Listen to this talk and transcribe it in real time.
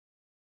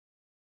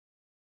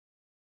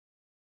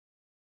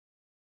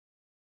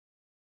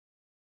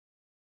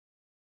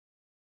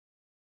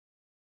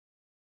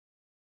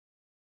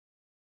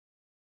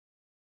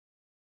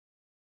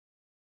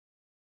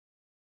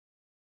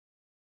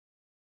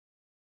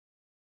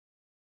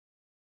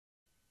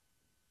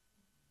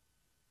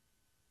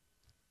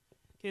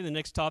Okay, the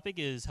next topic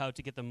is how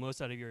to get the most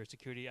out of your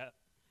security out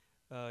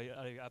of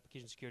your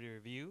application security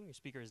review. Your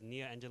speaker is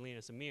Nia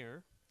Angelina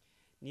Samir.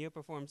 Nia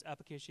performs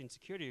application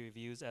security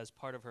reviews as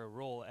part of her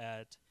role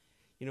at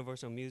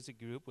Universal Music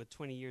Group with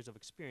 20 years of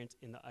experience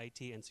in the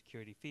IT and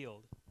security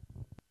field.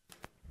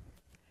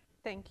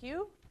 Thank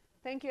you.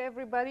 Thank you,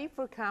 everybody,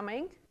 for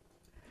coming.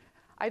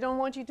 I don't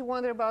want you to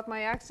wonder about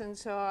my accent,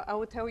 so I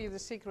will tell you the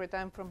secret.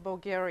 I'm from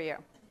Bulgaria.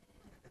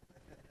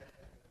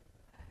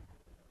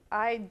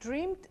 I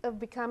dreamed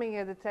of becoming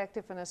a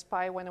detective and a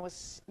spy when I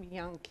was a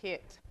young kid.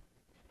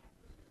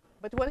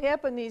 But what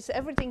happened is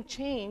everything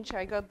changed.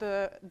 I got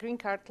the green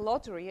card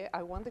lottery.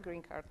 I won the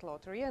green card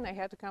lottery, and I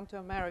had to come to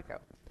America.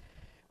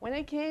 When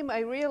I came, I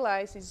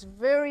realized it's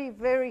very,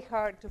 very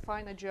hard to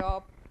find a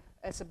job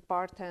as a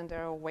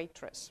bartender or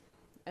waitress.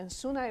 And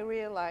soon I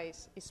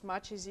realized it's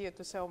much easier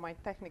to sell my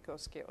technical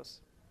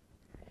skills.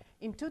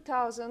 In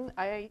 2000,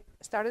 I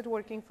started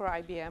working for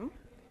IBM,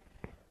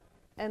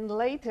 and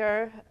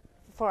later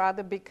for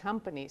other big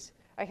companies.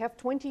 I have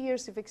 20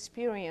 years of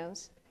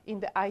experience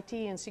in the IT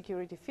and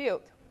security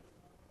field.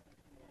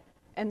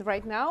 And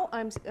right now,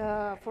 I'm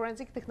a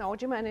forensic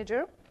technology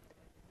manager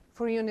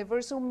for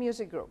Universal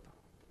Music Group.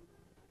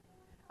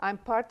 I'm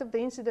part of the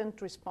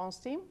incident response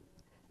team,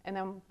 and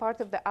I'm part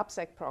of the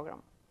AppSec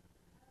program.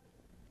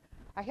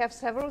 I have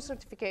several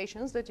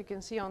certifications that you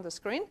can see on the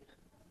screen.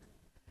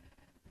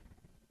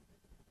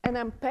 And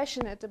I'm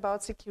passionate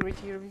about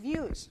security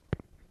reviews.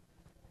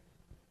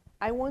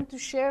 I want to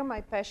share my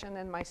passion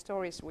and my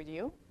stories with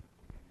you.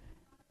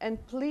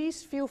 And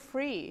please feel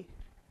free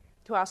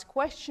to ask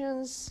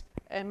questions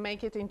and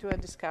make it into a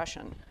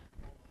discussion.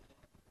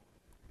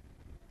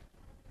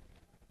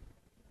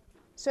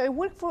 So I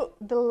work for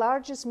the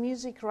largest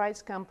music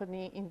rights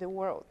company in the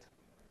world.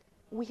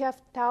 We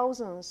have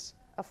thousands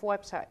of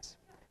websites.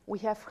 We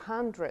have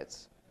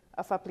hundreds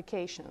of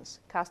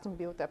applications,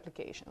 custom-built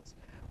applications.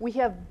 We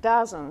have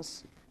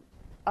dozens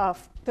of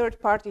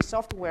third-party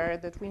software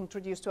that we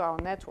introduce to our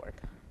network.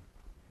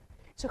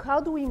 So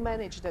how do we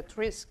manage that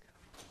risk?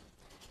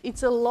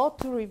 It's a lot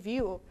to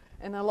review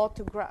and a lot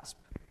to grasp.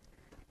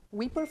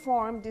 We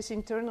perform these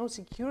internal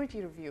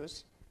security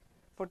reviews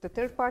for the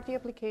third-party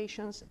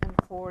applications and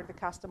for the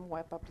custom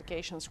web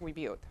applications we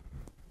build.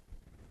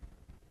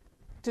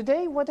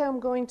 Today, what I'm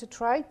going to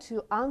try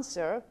to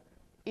answer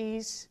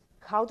is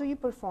how do you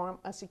perform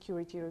a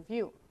security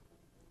review?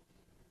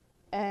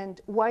 And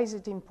why is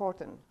it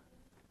important?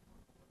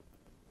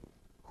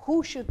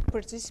 Who should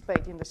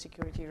participate in the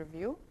security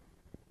review?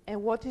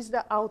 And what is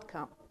the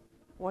outcome?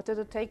 What are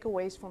the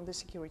takeaways from the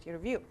security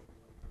review?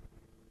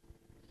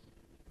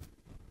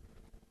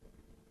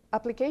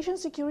 Application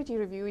security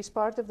review is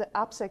part of the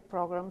AppSec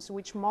programs,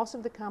 which most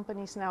of the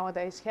companies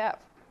nowadays have.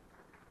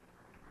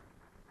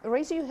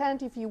 Raise your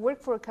hand if you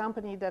work for a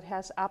company that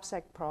has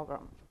AppSec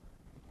program.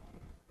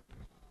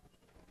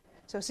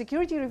 So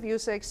security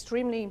reviews are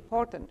extremely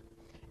important,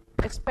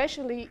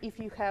 especially if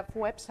you have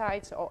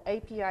websites or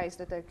APIs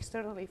that are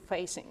externally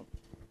facing.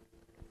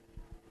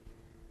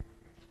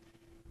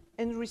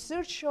 And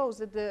research shows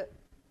that the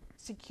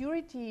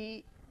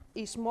security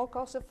is more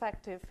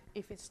cost-effective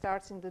if it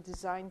starts in the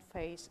design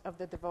phase of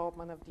the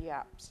development of the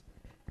apps.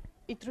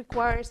 It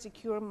requires a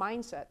secure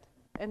mindset,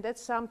 and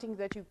that's something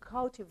that you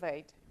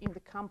cultivate in the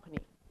company.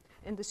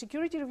 And the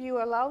security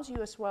review allows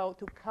you as well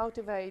to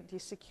cultivate the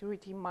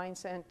security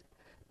mindset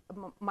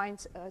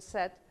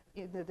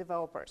in the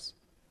developers.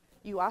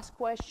 You ask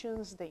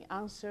questions, they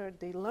answer,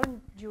 they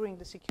learn during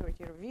the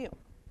security review.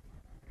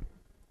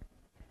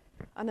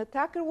 An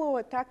attacker will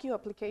attack your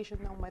application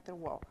no matter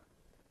what.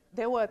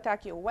 They will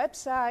attack your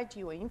website,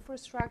 your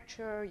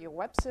infrastructure, your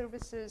web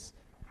services.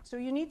 So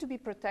you need to be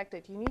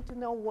protected. You need to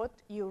know what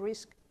your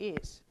risk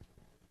is.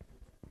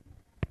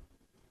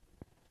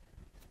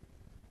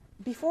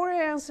 Before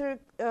I answer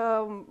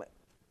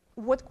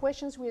what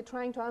questions we are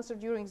trying to answer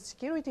during the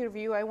security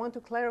review, I want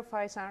to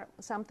clarify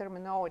some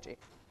terminology.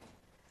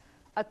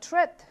 A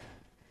threat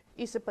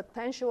is a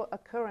potential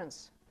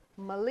occurrence,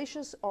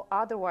 malicious or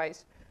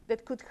otherwise,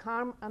 that could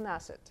harm an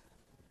asset.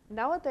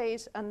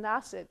 Nowadays, an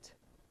asset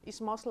is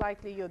most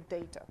likely your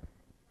data.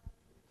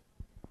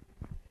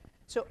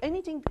 So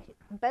anything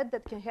bad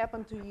that can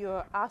happen to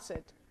your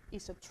asset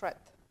is a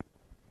threat.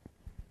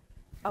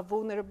 A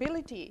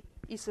vulnerability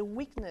is a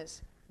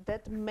weakness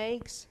that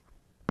makes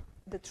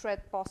the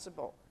threat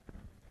possible.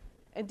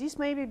 And this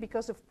may be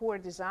because of poor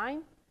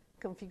design,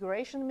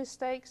 configuration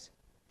mistakes,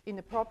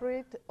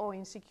 inappropriate or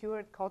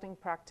insecure coding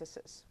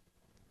practices.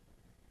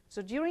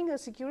 So during a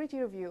security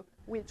review,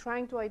 we're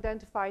trying to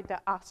identify the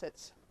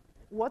assets.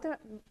 What are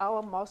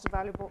our most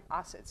valuable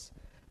assets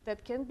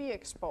that can be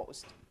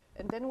exposed?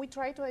 And then we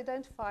try to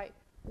identify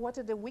what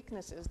are the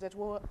weaknesses that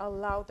will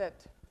allow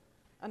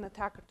an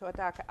attacker to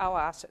attack our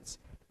assets.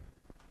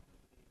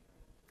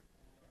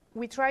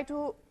 We try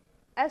to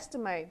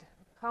estimate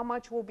how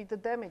much will be the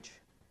damage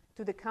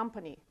to the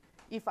company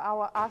if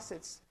our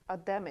assets are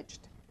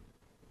damaged.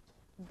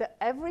 The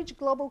average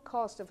global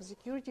cost of a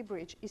security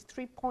breach is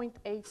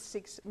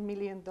 $3.86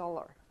 million.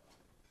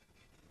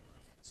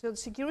 So the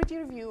security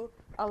review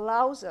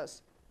allows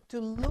us to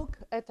look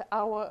at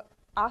our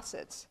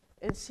assets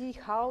and see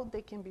how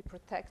they can be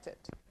protected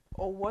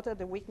or what are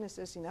the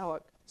weaknesses in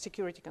our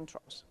security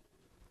controls.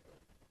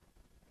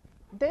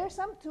 There are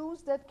some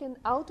tools that can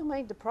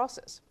automate the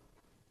process.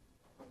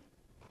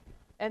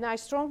 And I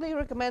strongly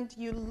recommend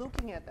you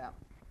looking at them.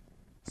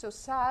 So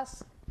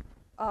SAS,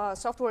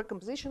 software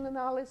composition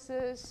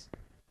analysis,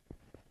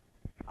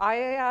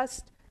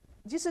 IAS,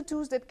 these are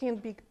tools that can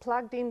be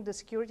plugged in the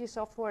security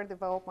software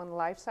development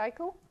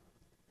lifecycle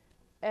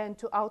and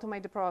to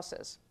automate the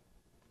process.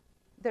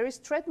 There is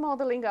threat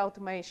modeling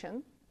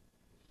automation.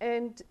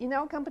 And in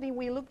our company,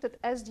 we looked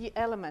at SD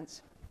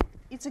elements.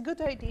 It's a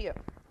good idea.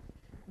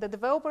 The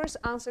developers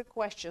answer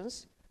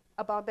questions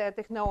about their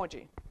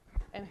technology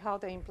and how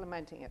they're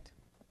implementing it.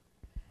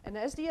 And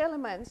SD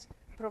elements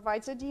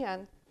provides at the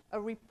end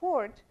a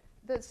report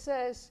that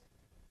says,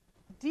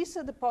 these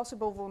are the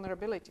possible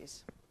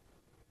vulnerabilities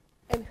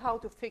and how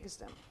to fix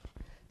them.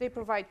 They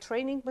provide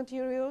training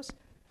materials.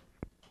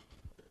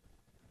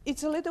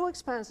 It's a little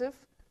expensive.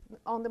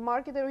 On the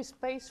market, there is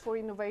space for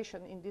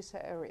innovation in this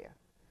area.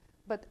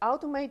 But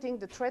automating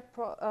the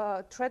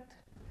threat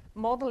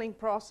modeling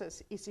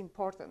process is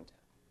important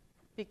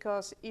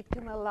because it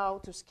can allow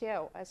to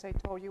scale. As I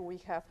told you, we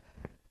have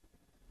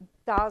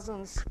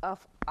dozens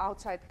of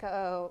outside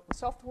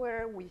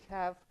software. We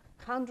have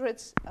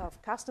hundreds of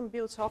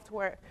custom-built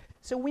software.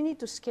 So we need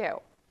to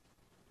scale.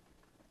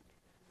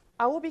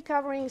 I will be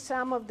covering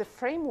some of the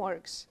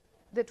frameworks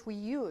that we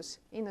use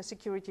in a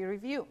security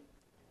review,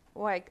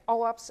 like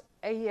OWASP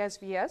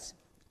AESVS,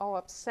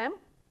 OWASP SEM,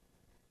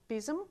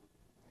 PISM,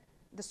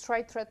 the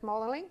straight threat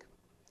modeling.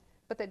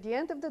 But at the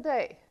end of the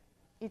day,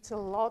 it's a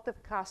lot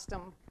of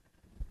custom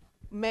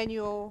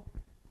manual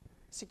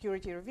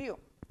security review.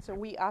 So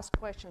we ask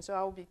questions. So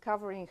I'll be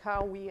covering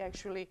how we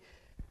actually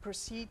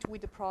proceed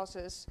with the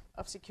process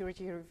of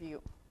security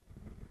review.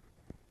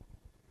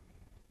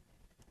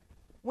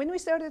 When we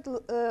started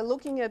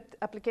looking at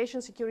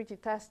application security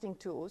testing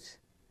tools,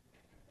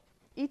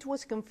 it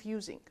was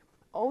confusing.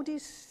 All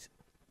these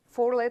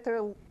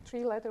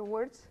three-letter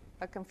words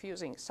are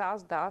confusing.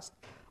 SAS, DAST,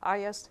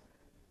 IAS,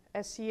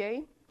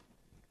 SCA.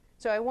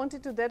 So I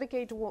wanted to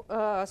dedicate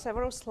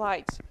several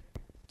slides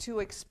to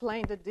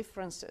explain the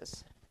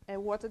differences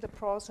and what are the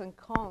pros and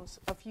cons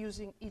of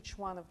using each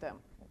one of them.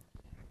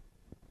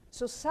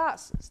 So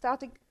SAS,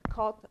 static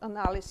code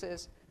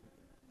analysis,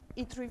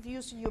 it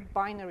reviews your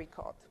binary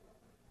code.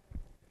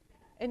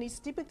 And it's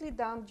typically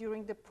done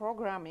during the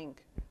programming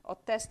or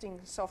testing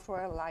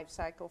software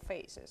lifecycle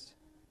phases.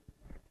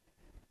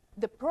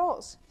 The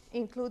pros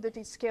include that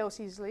it scales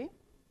easily,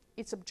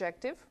 it's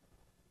objective,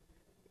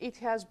 it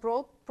has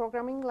broad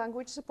programming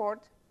language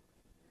support.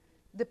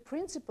 The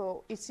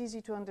principle is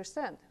easy to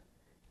understand.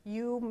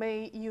 You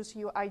may use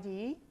your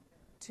IDE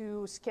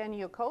to scan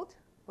your code,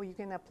 or you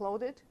can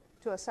upload it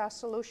to a SaaS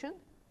solution.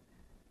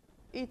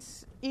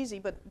 It's easy,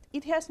 but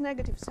it has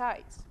negative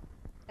sides.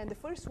 And the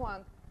first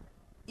one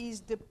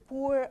is the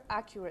poor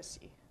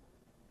accuracy.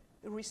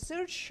 The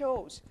research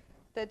shows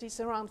that it's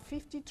around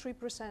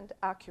 53%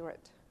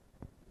 accurate.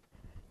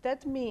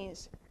 That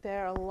means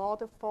there are a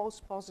lot of false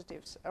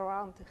positives.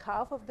 Around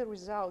half of the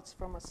results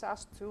from a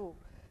SaaS tool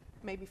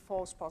may be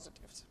false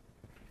positives.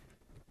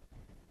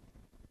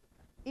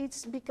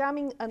 It's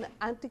becoming an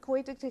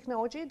antiquated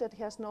technology that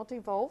has not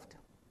evolved.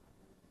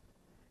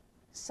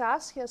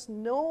 SaaS has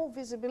no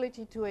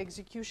visibility to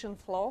execution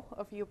flow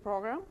of your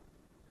program.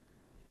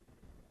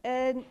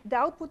 And the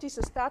output is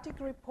a static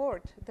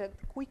report that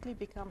quickly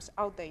becomes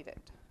outdated.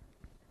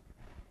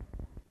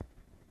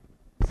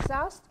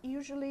 SaaS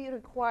usually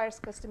requires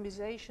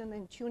customization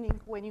and tuning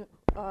when you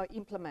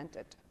implement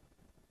it.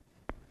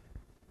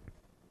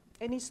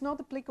 And it's not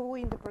applicable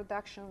in the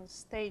production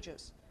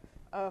stages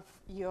of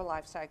your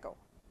life cycle.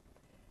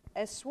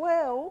 As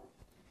well,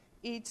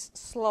 it's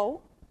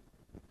slow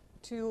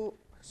to,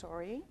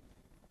 sorry,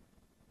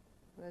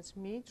 that's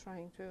me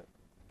trying to,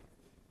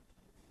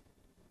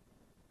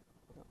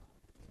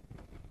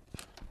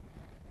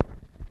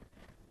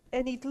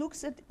 and it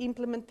looks at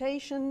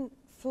implementation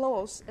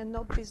flows and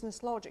not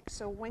business logic.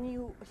 So when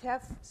you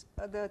have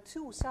the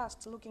two SaaS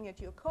looking at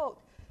your code,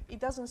 it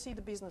doesn't see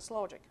the business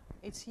logic.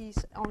 It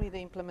sees only the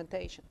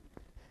implementation.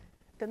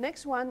 The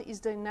next one is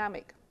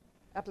dynamic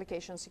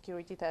application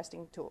security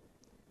testing tool.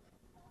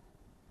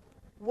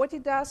 What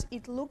it does,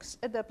 it looks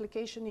at the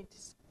application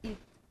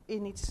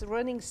in its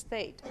running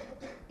state.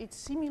 It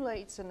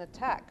simulates an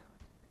attack.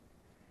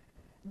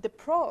 The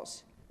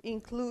pros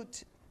include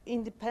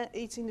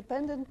it's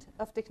independent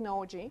of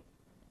technology,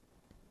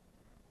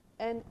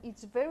 and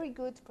it's very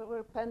good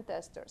for pen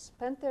testers.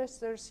 Pen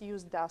testers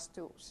use DAST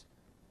tools.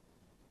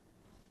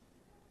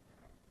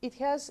 It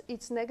has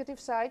its negative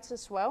sides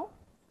as well,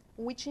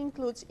 which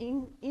includes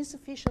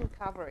insufficient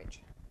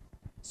coverage.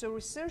 So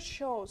research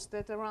shows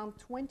that around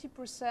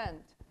 20%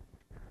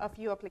 of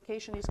your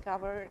application is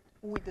covered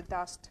with the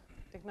DAST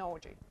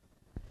technology.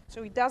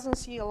 So it doesn't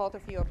see a lot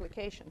of your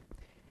application.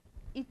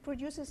 It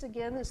produces,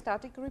 again, a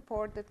static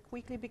report that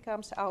quickly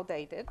becomes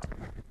outdated,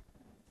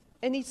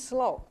 and it's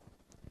slow.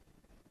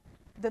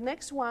 The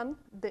next one,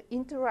 the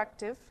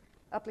interactive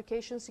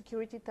application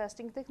security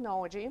testing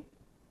technology.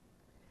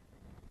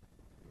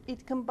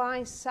 It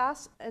combines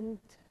SAS and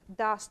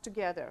DAS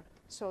together,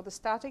 so the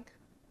static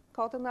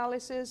code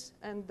analysis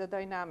and the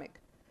dynamic.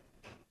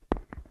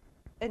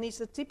 And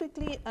it's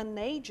typically an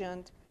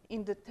agent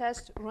in the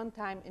test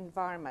runtime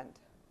environment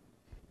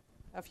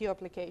of your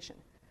application.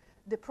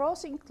 The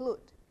pros include,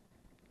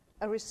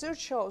 research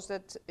shows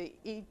that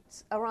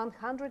it's around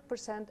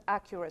 100%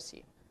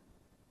 accuracy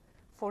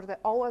for the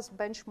OWASP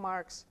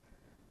benchmarks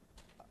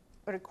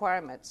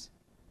requirements.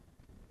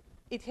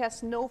 It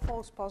has no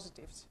false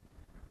positives.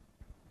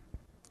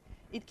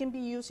 It can be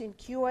used in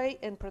QA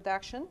and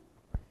production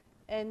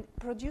and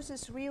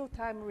produces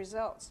real-time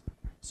results.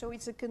 So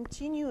it's a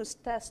continuous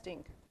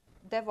testing,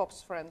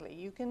 DevOps friendly.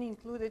 You can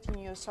include it in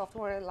your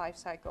software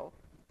lifecycle.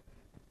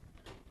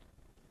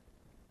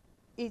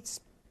 It's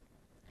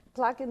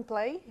plug and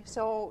play,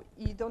 so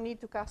you don't need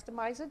to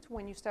customize it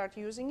when you start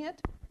using it.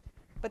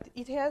 But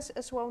it has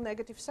as well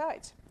negative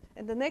sides.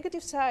 And the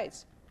negative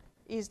sides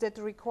is that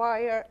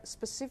require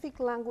specific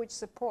language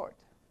support.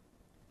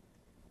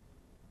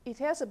 It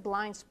has a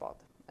blind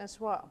spot as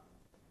well.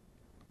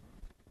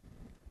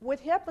 What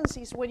happens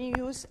is when you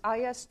use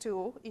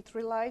IS2, it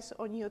relies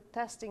on your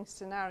testing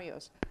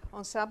scenarios,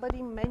 on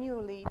somebody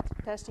manually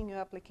testing your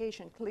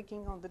application,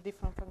 clicking on the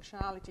different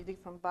functionality,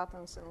 different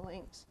buttons and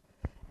links.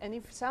 And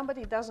if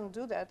somebody doesn't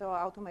do that, or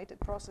automated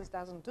process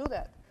doesn't do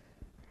that,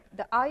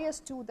 the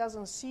IS2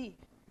 doesn't see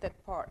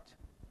that part.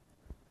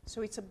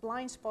 So it's a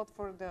blind spot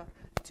for the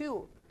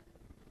tool.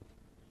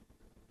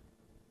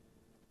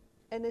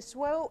 And as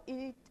well,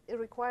 it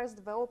requires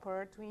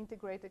developer to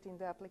integrate it in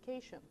the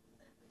application.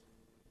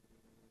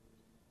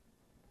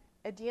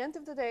 At the end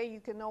of the day, you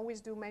can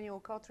always do manual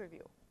code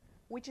review,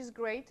 which is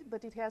great,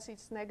 but it has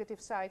its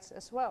negative sides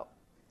as well.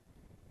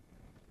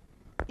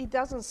 It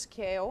doesn't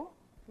scale,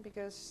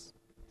 because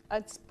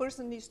a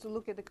person needs to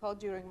look at the code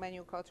during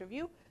manual code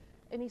review,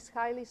 and it's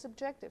highly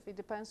subjective. It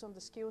depends on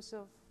the skills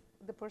of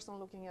the person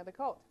looking at the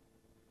code.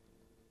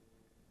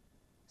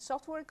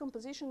 Software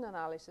composition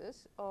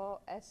analysis, or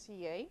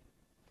SCA,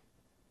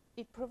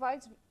 it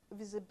provides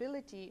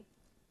visibility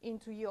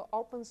into your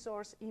open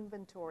source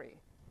inventory.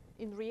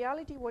 In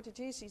reality, what it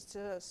is, it's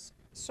a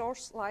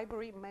source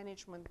library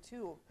management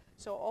tool.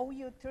 So all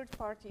your third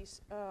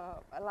parties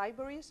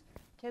libraries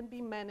can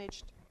be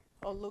managed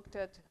or looked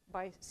at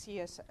by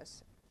SCA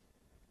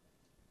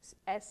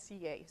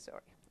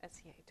tool.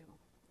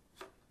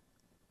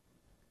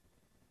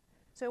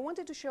 So I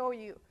wanted to show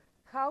you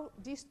how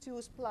these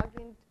tools plug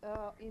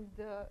in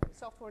the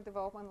software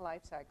development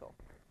lifecycle.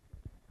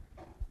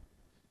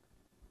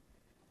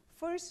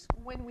 First,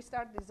 when we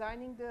start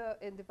designing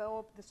and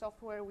develop the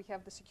software, we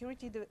have the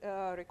security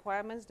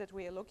requirements that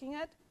we are looking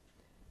at.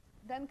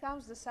 Then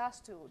comes the SAS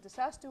tool. The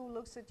SAS tool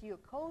looks at your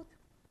code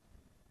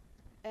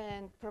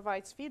and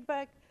provides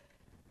feedback.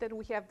 Then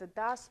we have the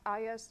DAS,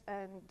 IS,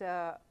 and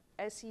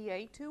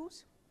SCA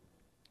tools.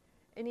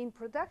 And in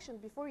production,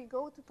 before you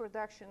go to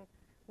production,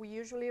 we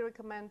usually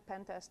recommend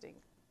pen testing.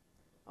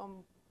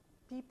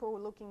 People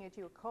looking at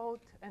your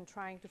code and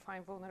trying to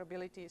find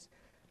vulnerabilities,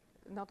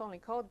 not only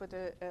code, but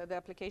the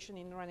application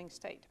in running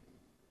state.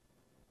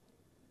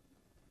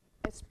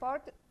 As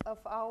part of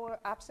our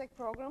AppSec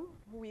program,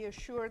 we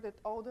assure that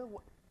all the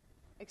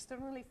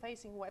externally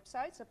facing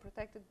websites are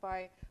protected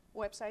by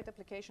Website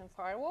Application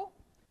Firewall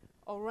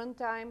or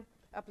Runtime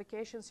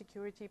Application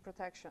Security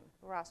Protection,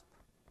 RASP.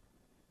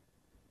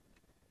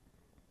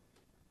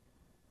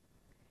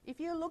 If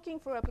you're looking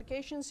for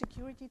application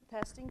security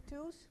testing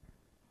tools,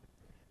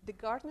 the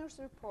Gartner's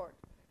report,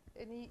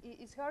 and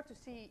it's hard to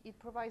see, it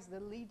provides the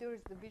leaders,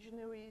 the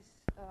visionaries,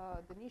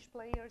 the niche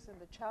players, and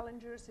the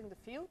challengers in the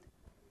field.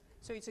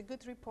 So it's a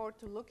good report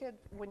to look at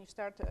when you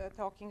start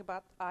talking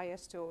about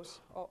IS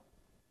tools or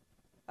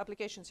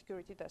application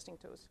security testing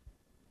tools.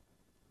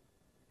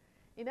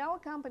 In our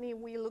company,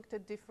 we looked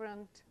at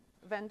different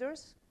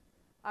vendors.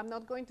 I'm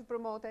not going to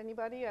promote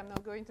anybody. I'm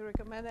not going to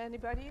recommend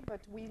anybody,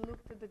 but we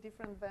looked at the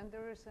different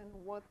vendors and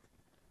what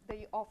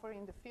they offer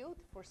in the field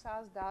for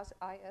SAS, DAS,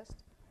 IS,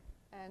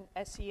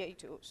 and SCA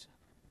tools.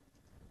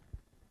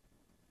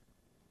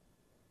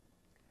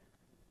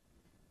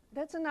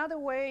 That's another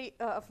way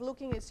of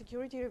looking at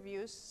security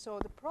reviews. So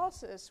the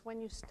process,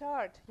 when you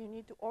start, you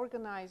need to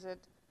organize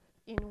it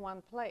in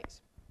one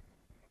place.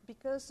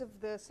 Because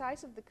of the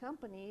size of the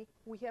company,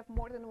 we have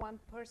more than one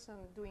person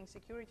doing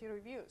security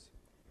reviews.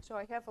 So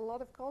I have a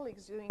lot of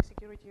colleagues doing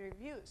security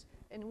reviews,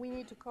 and we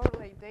need to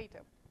correlate data.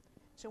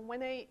 So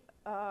when I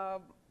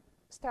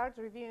start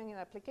reviewing an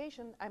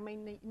application, I may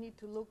need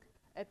to look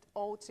at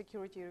old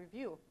security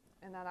review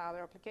in another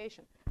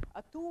application.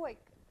 A tool like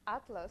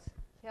Atlas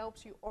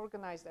helps you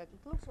organize that.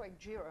 It looks like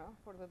Jira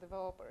for the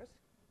developers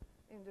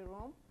in the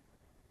room,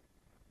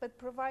 but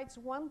provides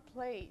one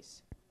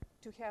place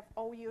to have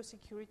all your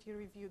security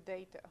review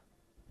data.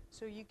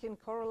 So you can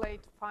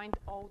correlate, find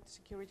old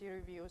security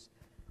reviews,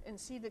 and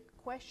see the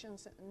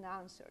questions and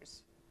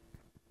answers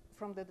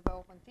from the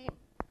development team.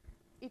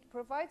 It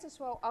provides as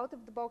well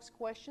out-of-the-box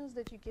questions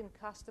that you can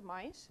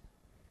customize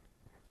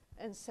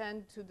and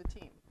send to the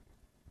team.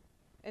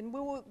 And we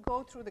will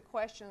go through the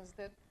questions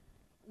that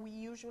we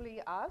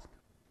usually ask.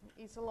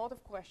 It's a lot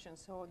of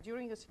questions. So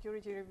during the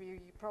security review,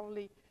 you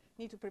probably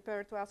need to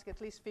prepare to ask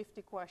at least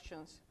 50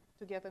 questions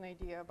to get an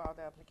idea about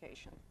the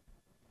application.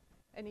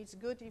 And it's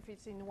good if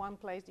it's in one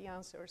place, the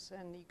answers,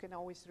 and you can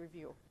always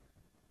review.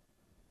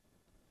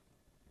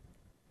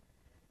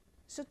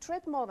 So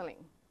threat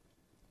modeling.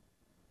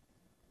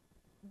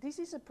 This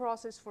is a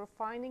process for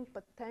finding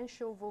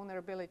potential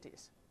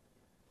vulnerabilities.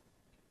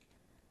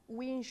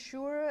 We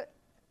ensure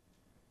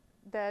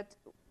that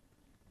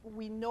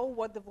we know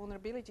what the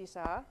vulnerabilities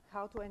are,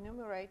 how to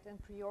enumerate and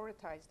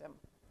prioritize them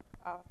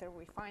after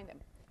we find them.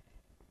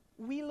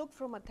 We look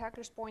from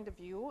attacker's point of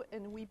view,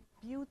 and we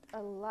build a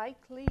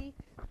likely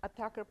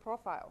attacker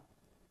profile.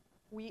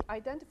 We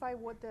identify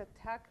what the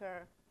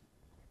attacker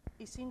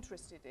is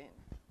interested in,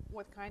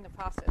 what kind of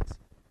assets,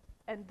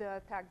 and the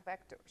attack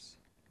vectors.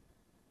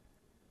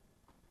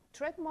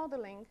 Threat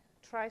modeling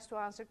tries to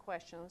answer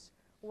questions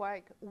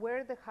like,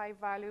 where are the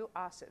high-value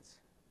assets?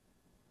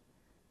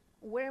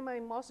 Where am I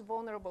most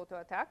vulnerable to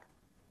attack?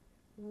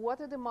 What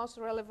are the most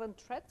relevant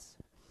threats?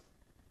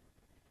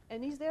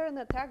 And is there an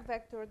attack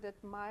vector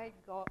that might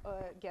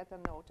get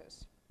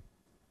unnoticed?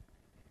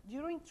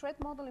 During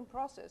threat modeling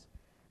process,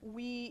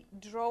 we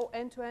draw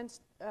end-to-end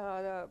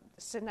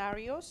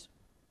scenarios,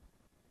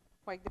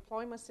 like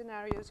deployment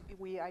scenarios.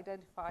 We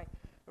identify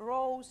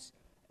roles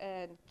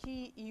and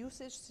key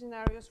usage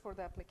scenarios for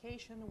the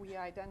application. We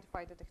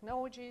identify the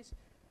technologies,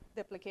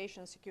 the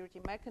application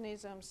security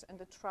mechanisms, and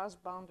the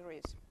trust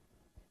boundaries.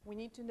 We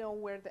need to know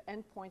where the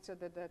endpoints are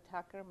that the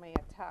attacker may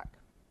attack.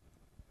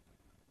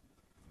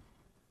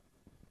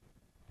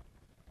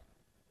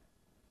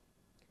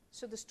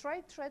 So the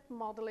straight threat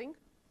modeling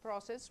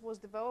process was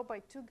developed by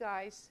two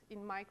guys in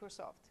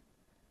Microsoft.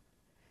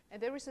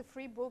 And there is a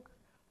free book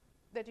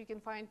that you can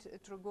find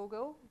through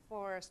Google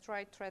for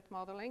straight threat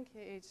modeling.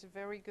 It's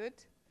very good.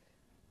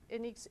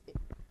 And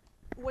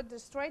what the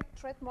straight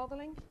threat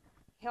modeling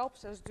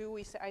helps us do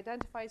is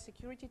identify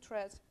security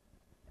threats,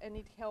 and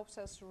it helps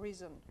us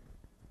reason.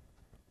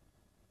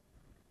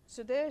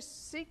 So there's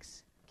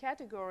 6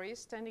 categories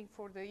standing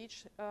for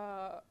each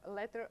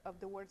letter of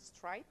the word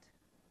straight.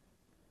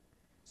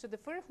 So the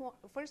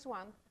first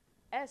one,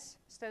 S,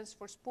 stands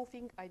for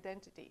spoofing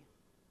identity,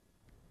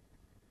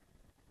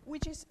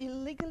 which is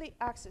illegally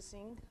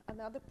accessing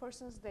another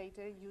person's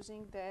data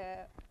using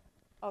their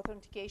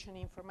authentication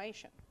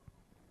information.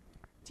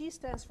 T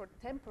stands for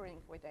tampering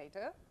with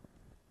data,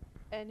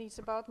 and it's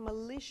about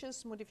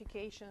malicious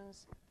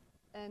modifications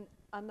and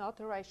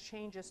unauthorized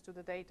changes to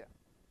the data.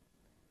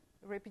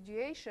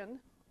 Repudiation,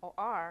 or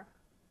R,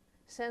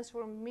 stands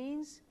for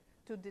means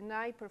to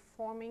deny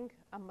performing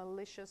a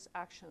malicious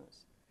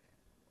actions.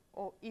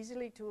 Or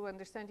easily to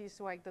understand is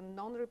like the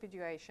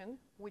non-repudiation,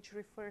 which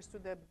refers to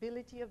the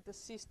ability of the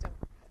system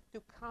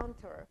to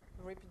counter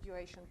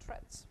repudiation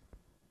threats.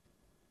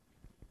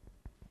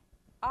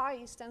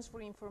 I stands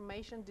for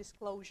information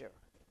disclosure,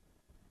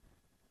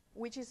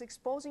 which is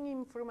exposing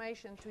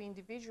information to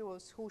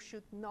individuals who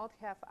should not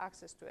have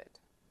access to it.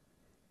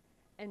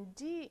 And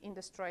D in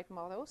the straight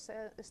model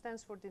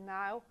stands for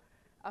denial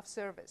of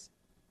service.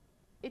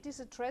 It is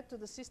a threat to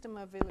the system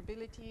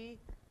availability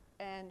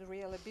and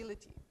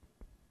reliability.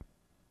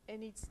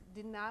 And it's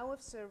denial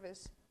of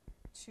service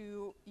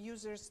to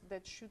users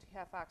that should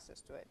have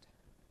access to it.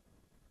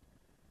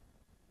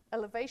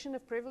 Elevation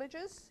of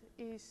privileges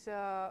is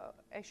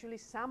actually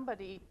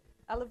somebody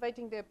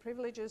elevating their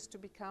privileges to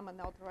become an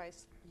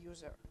authorized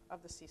user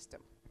of the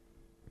system.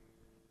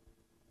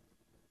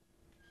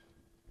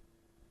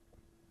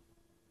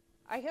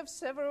 I have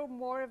several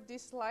more of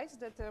these slides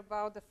that are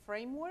about the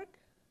framework.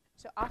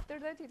 So after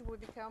that, it will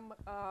become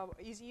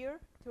easier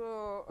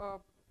to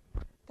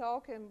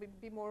talk and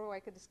be more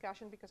like a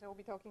discussion, because I will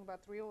be talking about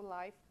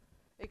real-life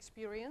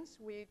experience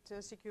with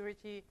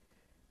security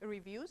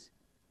reviews.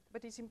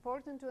 But it's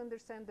important to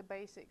understand the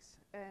basics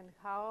and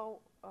how,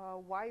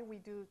 why we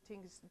do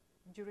things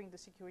during the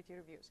security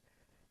reviews.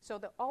 So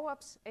the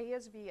OAuth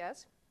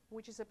ASVS,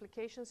 which is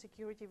Application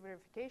Security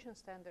Verification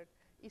Standard,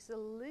 is a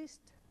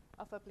list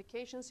of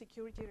application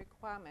security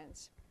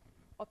requirements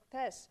or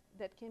tests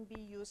that can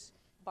be used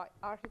by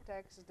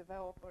architects,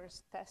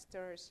 developers,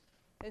 testers,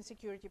 and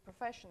security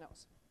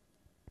professionals.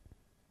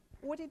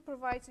 What it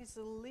provides is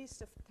a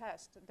list of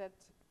tests that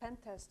pen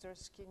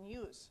testers can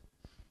use.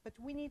 But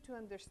we need to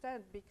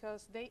understand,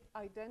 because they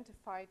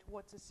identified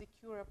what a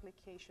secure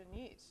application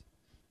is.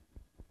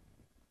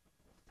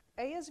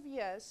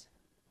 ASVS,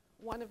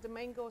 one of the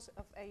main goals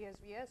of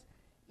ASVS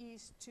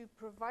is to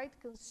provide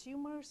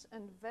consumers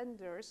and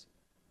vendors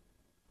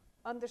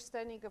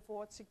understanding of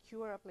what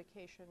secure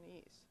application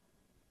is.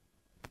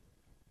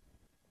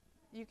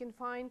 You can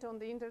find on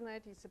the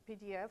internet, it's a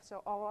PDF,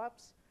 so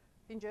OAuth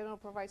in general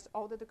provides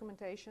all the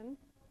documentation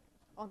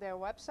on their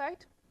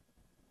website.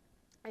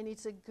 And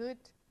it's a good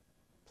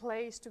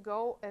place to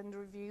go and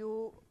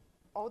review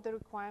all the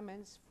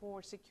requirements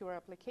for secure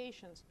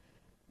applications.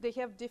 They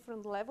have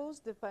different levels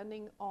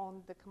depending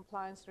on the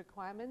compliance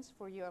requirements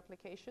for your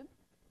application.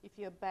 If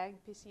you're a bank,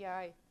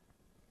 PCI,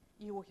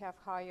 you will have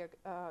higher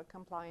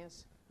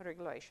compliance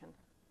regulation.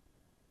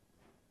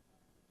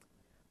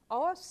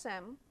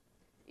 OSM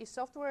is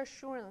Software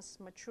Assurance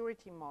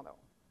Maturity Model.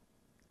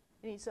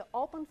 And it's an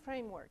open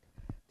framework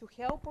to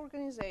help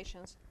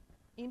organizations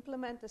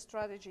implement a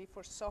strategy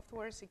for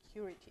software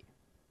security.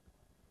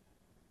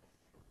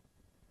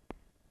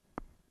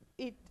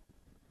 It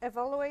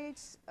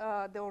evaluates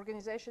the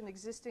organization's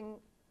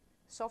existing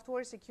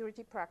software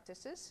security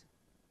practices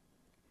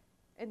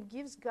and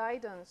gives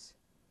guidance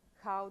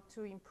how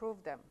to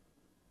improve them.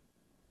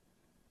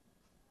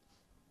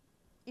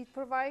 It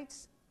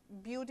provides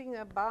building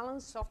a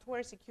balanced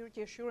software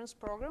security assurance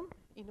program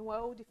in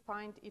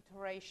well-defined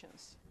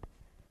iterations.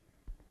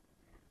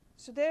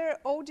 So there are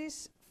all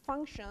these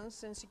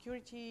functions and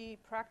security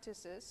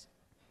practices,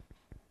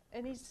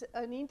 and it's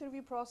an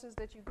interview process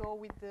that you go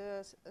with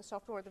the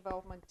software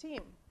development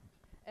team,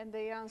 and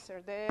they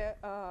answer. There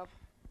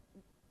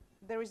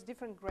is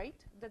different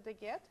grade that they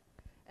get,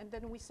 and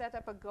then we set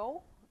up a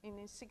goal, and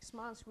in 6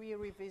 months we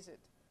revisit.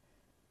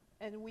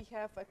 And we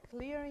have a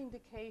clear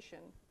indication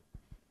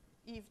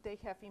if they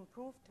have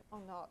improved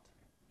or not.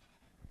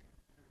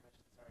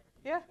 Sorry,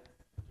 Yeah. Do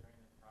this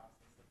during the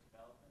process of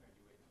development, or do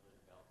you wait until the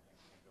development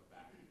and go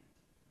back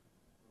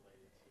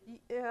related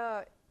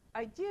to?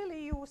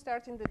 Ideally, you will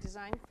start in the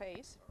design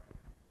phase.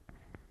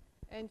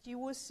 And you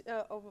was,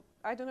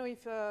 I don't know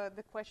if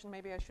the question,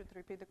 maybe I should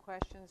repeat the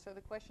question. So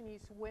the question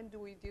is, when do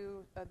we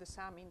do the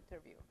SAM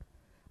interview?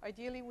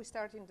 Ideally, we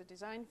start in the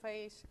design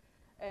phase,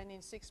 and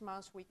in 6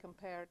 months we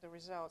compare the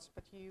results.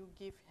 But you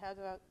give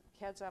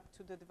heads up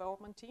to the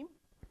development team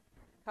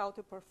how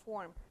to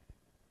perform.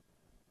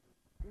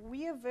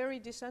 We are very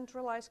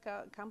decentralized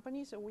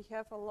company, so we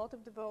have a lot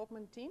of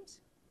development teams.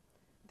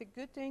 The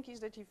good thing is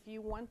that if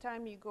you one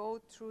time you go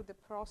through the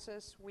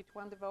process with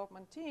one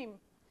development team,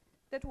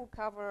 that will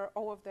cover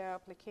all of their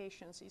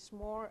applications. It's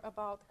more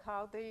about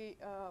how they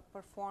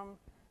perform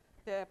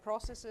the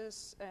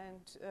processes,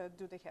 and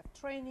do they have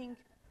training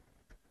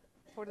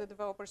for the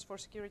developers for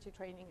security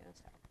training and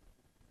stuff.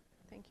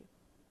 Thank you.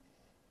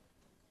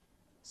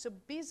 So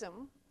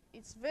BISM,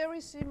 it's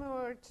very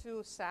similar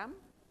to SAM.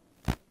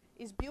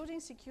 It's building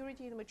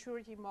security in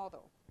maturity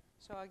model.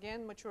 So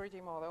again,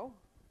 maturity model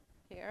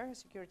here,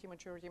 security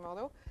maturity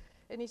model.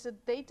 And it's a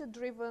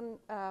data-driven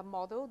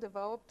model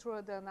developed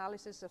through the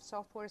analysis of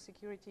software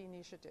security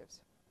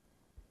initiatives,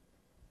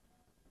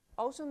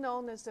 also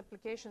known as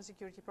application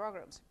security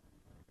programs.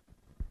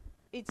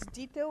 It's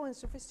detailed and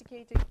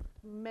sophisticated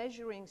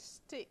measuring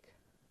stick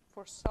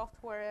for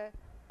software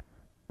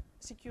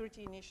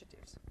security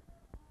initiatives.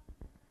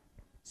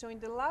 So in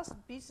the last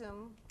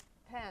BISM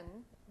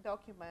 10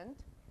 document,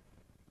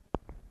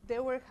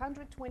 there were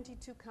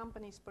 122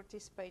 companies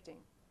participating.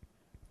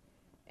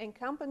 And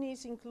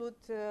companies include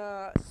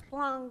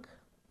Splunk,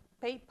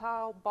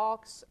 PayPal,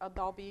 Box,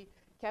 Adobe,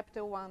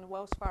 Capital One,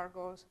 Wells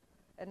Fargo,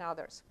 and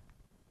others.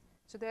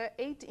 So there are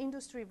 8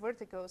 industry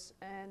verticals,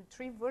 and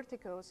 3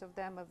 verticals of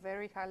them are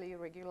very highly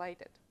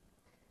regulated: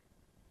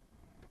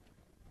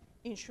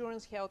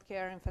 insurance,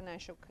 healthcare, and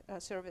financial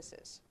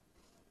services.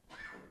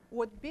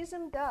 What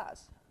BISM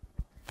does,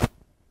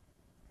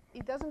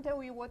 it doesn't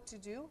tell you what to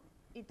do.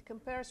 It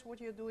compares what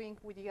you're doing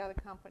with the other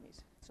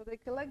companies. So they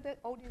collect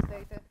all this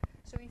data.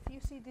 So if you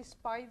see this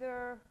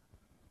spider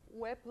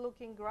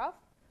web-looking graph,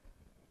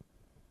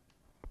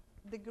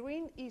 the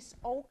green is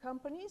all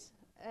companies,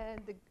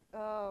 and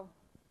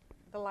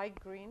the light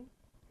green,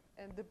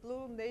 and the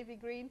blue navy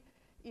green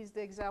is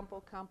the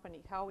example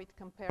company, how it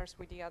compares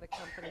with the other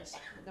companies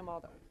in the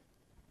model.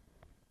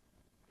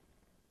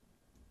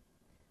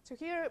 So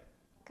here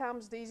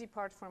comes the easy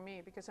part for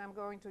me, because I'm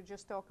going to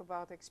just talk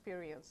about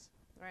experience.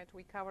 Right?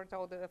 We covered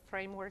all the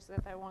frameworks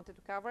that I wanted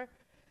to cover.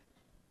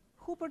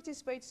 Who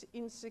participates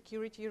in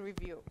security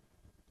review?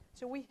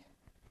 So we,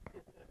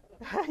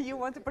 you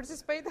want to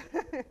participate?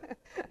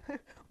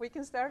 We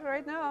can start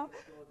right now.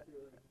 You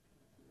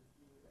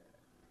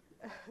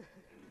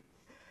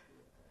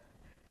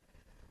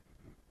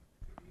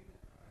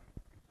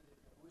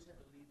always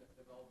have a lead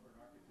developer and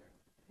architect.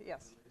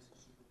 Yes. This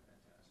is super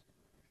fantastic.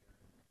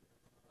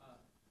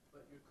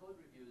 But your code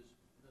reviews,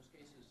 in those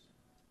cases,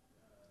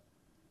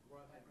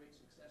 where I've had great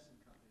success in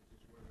companies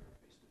is where there are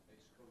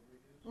face-to-face code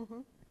reviews.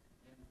 Mm-hmm.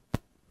 And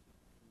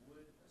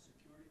would a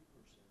security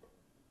person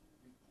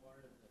be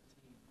part of the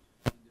team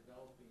in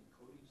developing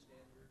coding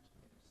standards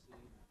and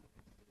sitting in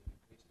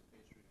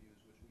face-to-face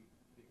reviews, which we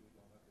typically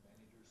don't let the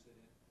managers sit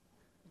in?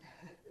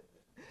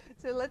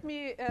 So let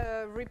me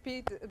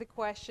repeat the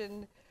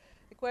question.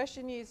 The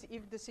question is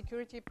if the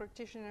security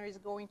practitioner is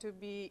going to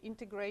be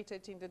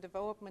integrated in the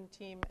development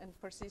team and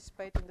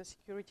participate in the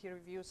security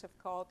reviews of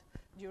code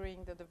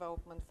during the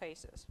development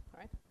phases,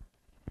 right?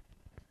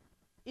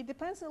 It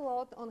depends a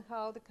lot on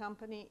how the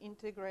company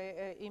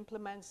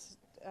implements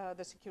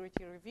the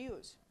security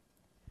reviews.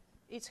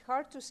 It's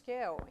hard to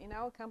scale. In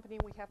our company,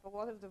 we have a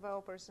lot of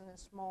developers and a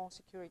small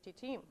security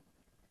team.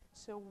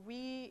 So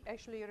we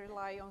actually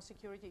rely on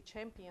security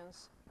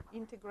champions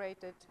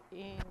integrated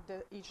in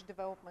each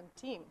development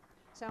team.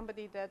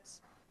 Somebody that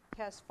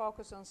has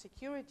focus on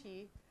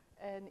security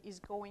and is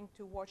going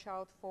to watch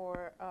out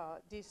for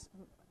these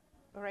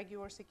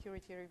regular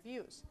security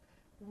reviews.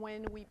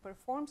 When we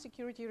perform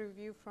security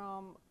review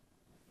from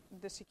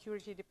the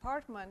security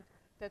department,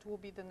 that will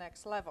be the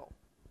next level.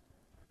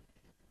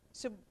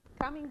 So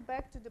coming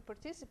back to the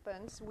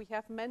participants, we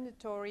have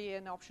mandatory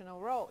and optional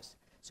roles.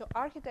 So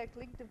architect,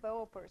 lead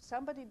developer,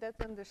 somebody that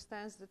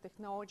understands the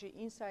technology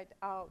inside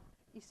out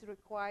is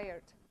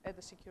required at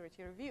the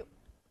security review.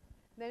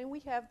 Then we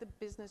have the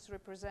business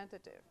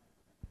representative.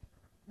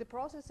 The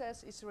process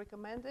as is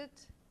recommended,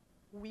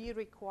 we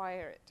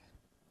require it.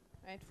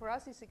 Right? For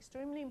us, it's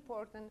extremely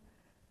important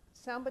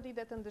somebody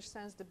that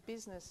understands the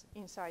business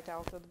inside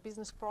out, or the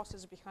business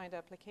process behind the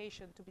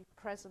application, to be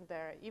present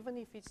there, even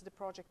if it's the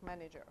project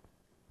manager.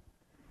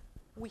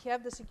 We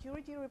have the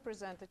security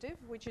representative,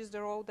 which is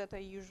the role that I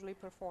usually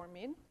perform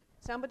in,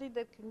 somebody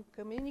that can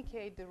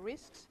communicate the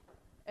risks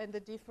and the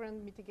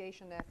different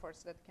mitigation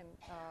efforts that can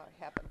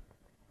happen.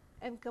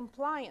 And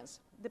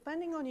compliance,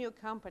 depending on your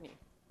company,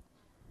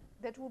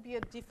 that will be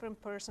a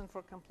different person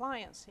for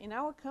compliance. In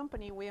our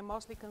company, we are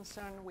mostly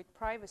concerned with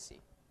privacy.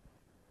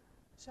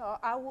 So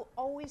I will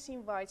always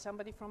invite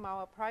somebody from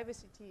our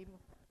privacy team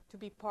to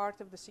be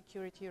part of the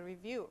security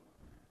review.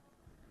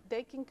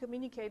 They can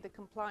communicate the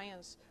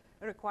compliance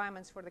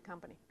requirements for the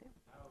company. Yeah.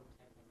 How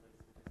technically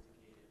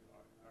sophisticated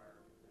are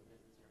the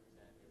business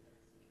representative and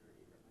the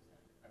security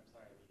representative? I'm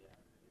sorry,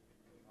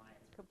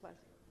 the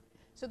compliance.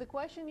 So the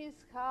question is,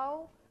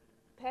 how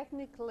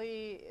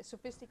technically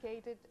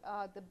sophisticated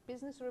are the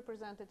business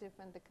representative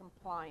and the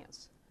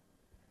compliance?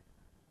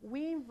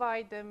 We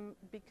invite them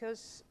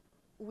because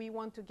we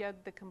want to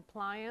get the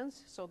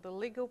compliance, so the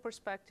legal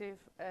perspective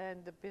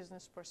and the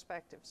business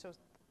perspective. So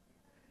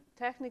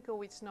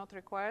technical, it's not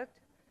required.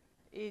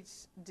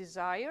 It's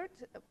desired,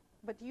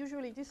 but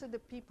usually these are the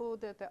people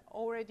that are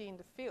already in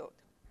the field.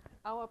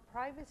 Our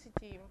privacy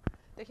team,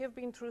 they have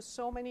been through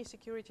so many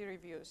security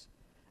reviews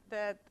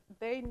that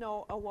they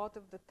know a lot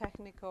of the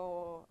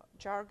technical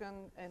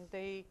jargon, and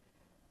they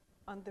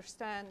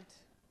understand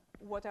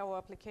what our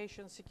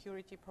application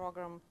security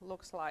program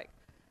looks like.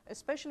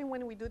 Especially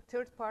when we do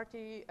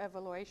third-party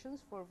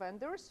evaluations for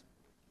vendors,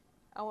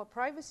 our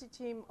privacy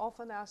team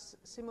often asks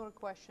similar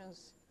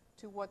questions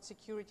to what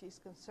security is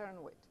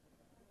concerned with.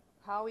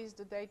 How is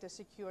the data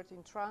secured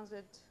in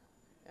transit?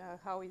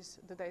 How is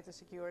the data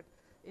secured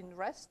in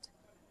rest,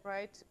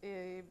 right?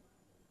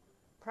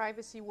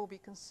 Privacy will be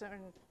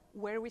concerned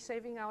where we're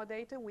saving our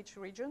data, which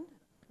region,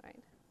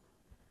 right?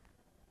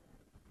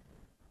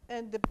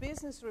 And the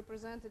business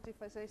representative,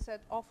 as I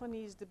said, often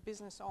is the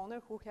business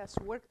owner who has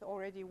worked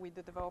already with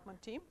the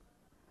development team,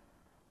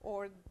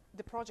 or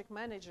the project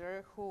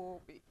manager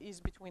who is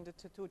between the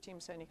two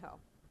teams anyhow.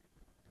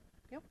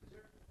 Yep. Is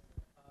there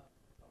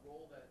a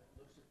role that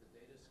looks at the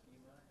data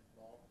schema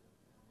involved in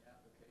the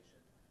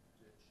application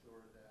to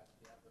ensure that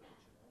the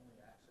application only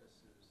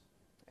accesses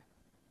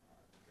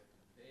the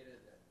data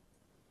that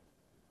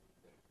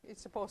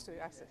it's supposed to you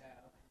access?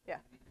 have? Yeah.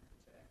 You need to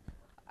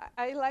protect?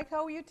 I like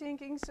how you're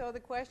thinking. So the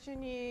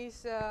question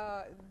is,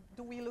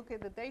 do we look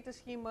at the data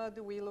schema?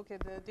 Do we look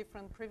at the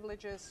different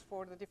privileges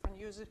for the different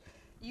users?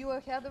 You are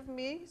ahead of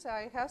me, so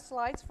I have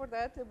slides for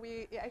that.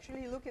 We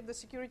actually look at the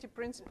security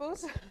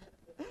principles.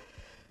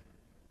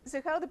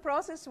 So how the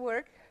process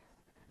works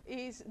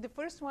is, the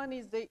first one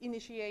is the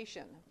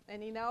initiation.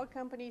 And in our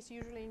company, it's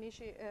usually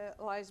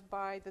initialized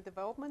by the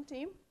development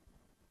team.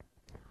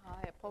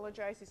 I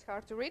apologize, it's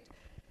hard to read.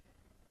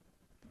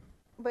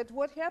 But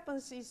what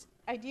happens is,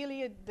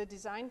 ideally at the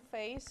design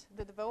phase,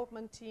 the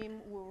development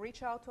team will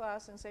reach out to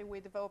us and say, we're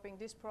developing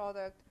this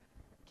product.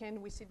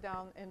 Can we sit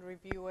down and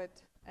review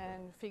it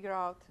and figure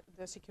out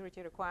the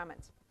security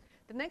requirements?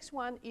 The next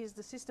one is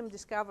the system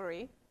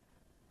discovery.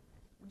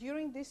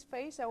 During this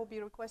phase, I will be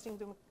requesting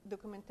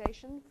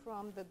documentation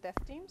from the dev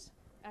teams.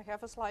 I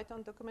have a slide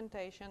on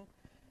documentation.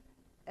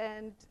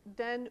 And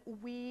then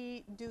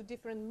we do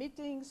different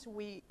meetings.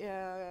 We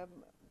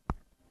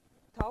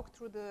talk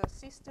through the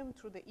system,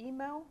 through the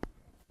email,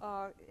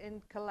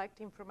 and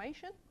collect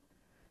information.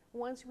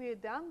 Once we are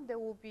done, there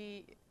will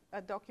be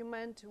a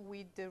document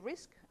with the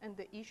risk and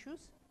the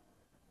issues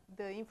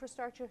the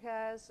infrastructure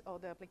has, or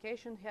the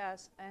application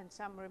has, and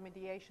some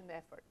remediation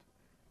effort.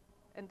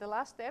 And the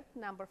last step,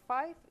 number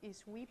 5,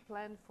 is we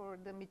plan for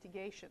the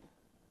mitigation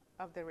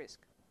of the risk.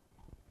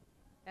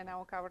 And I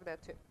will cover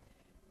that too.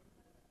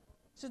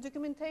 So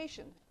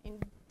documentation. In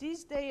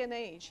this day and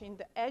age, in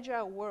the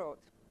agile world,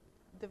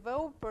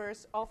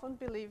 developers often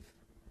believe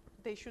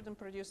they shouldn't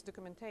produce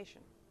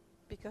documentation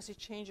because it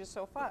changes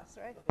so fast,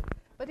 right?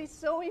 But it's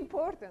so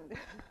important.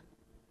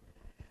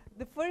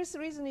 The first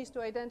reason is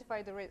to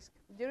identify the risk.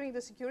 During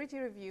the security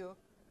review,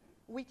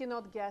 we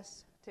cannot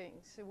guess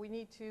things. We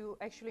need to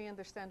actually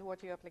understand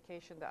what your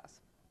application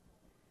does.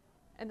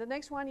 And the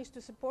next one is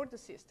to support the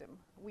system.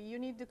 You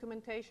need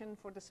documentation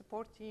for the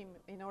support team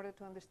in order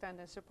to understand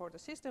and support the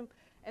system.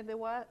 And the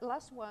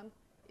last one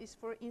is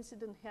for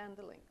incident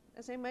handling.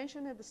 As I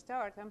mentioned at the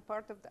start, I'm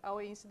part of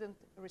our incident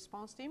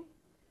response team.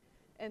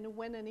 And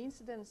when an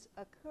incident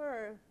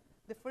occurs,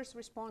 the first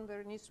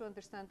responder needs to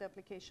understand the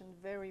application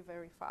very,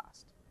 very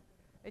fast.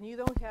 and you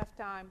don't have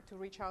time to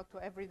reach out to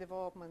every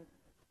development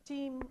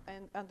team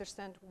and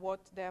understand what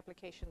the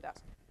application does.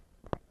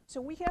 So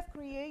we have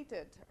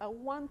created a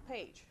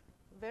one-page,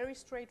 very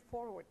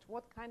straightforward,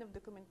 what kind of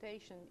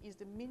documentation is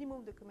the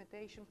minimum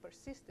documentation per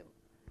system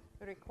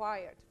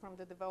required from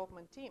the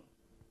development team.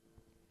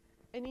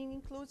 And it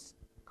includes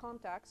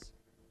contacts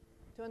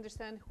to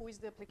understand who is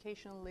the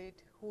application lead,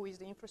 who is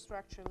the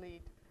infrastructure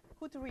lead,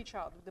 who to reach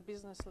out, the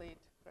business lead,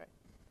 right?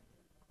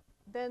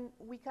 Then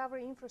we cover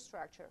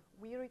infrastructure.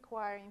 We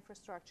require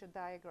infrastructure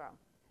diagram.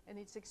 And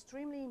it's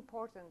extremely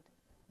important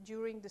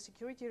during the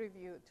security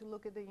review to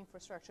look at the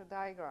infrastructure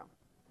diagram.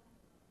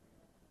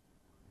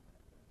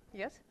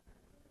 Yes?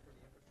 For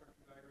the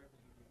infrastructure diagram,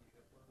 do you do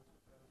the uploads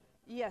with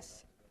those?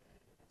 Yes.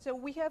 So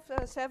we have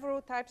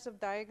several types of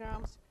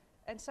diagrams,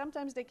 and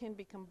sometimes they can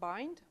be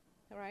combined,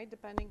 right,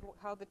 depending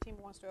how the team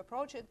wants to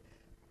approach it.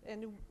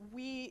 And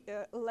we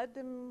let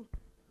them,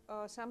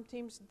 some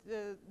teams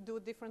do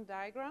different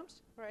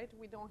diagrams, right?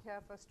 We don't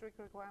have a strict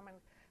requirement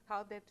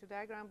how that to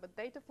diagram, but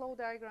data flow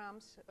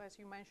diagrams, as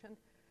you mentioned,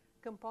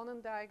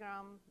 component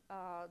diagram,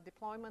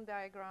 deployment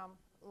diagram,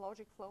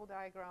 logic flow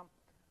diagram,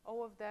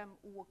 all of them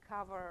will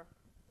cover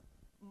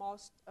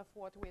most of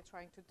what we're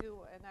trying to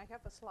do. And I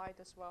have a slide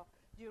as well.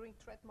 During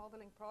threat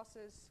modeling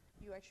process,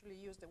 you actually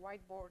use the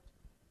whiteboard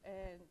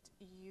and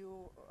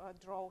you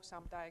draw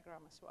some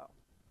diagram as well.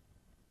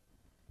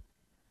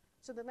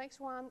 So the next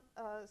one,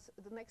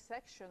 the next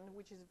section,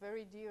 which is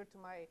very dear to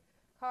my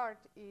heart,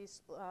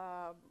 is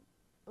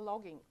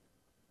logging.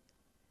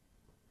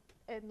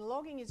 And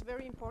logging is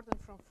very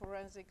important from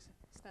forensics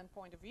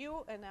standpoint of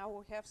view, and I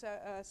will have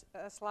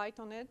a slide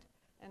on it,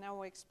 and I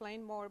will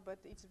explain more, but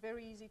it's a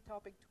very easy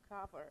topic to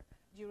cover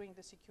during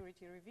the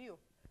security review,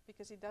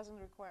 because it doesn't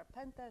require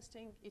pen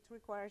testing. It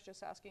requires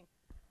just asking,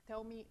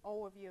 tell me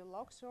all of your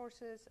log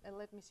sources, and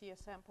let me see a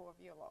sample of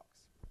your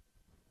logs.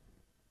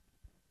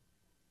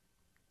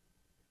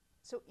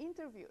 So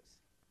interviews.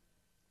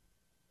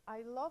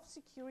 I love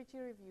security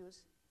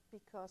reviews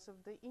because of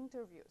the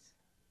interviews.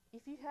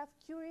 If you have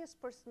curious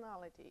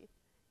personality,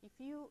 if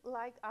you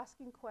like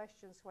asking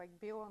questions like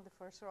Bill on the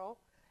first row,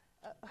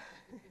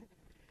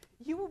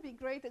 you will be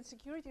great at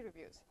security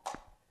reviews,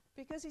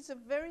 because it's a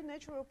very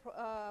natural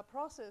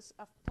process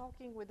of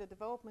talking with the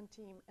development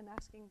team and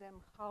asking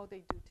them how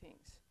they do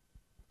things.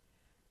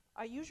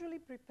 I usually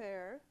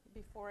prepare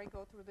before I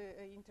go through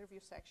the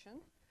interview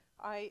section.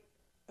 I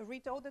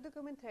read all the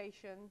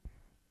documentation,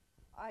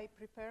 I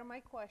prepare my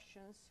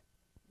questions,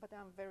 but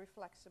I'm very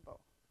flexible.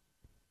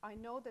 I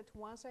know that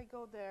once I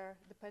go there,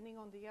 depending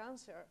on the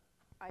answer,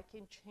 I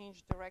can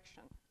change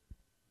direction.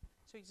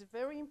 So it's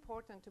very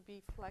important to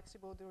be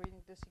flexible during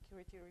the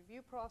security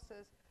review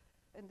process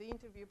and the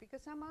interview,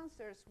 because some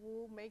answers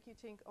will make you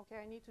think, okay,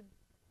 I need to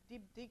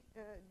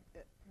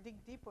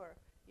dig deeper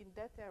in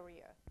that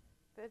area.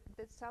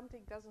 That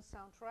something doesn't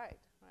sound right?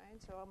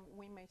 So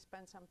we may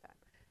spend some time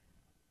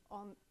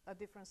on a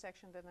different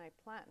section than I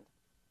planned.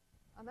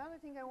 Another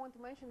thing I want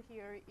to mention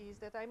here is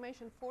that I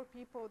mentioned 4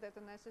 people that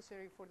are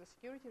necessary for the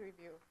security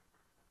review,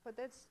 but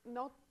that's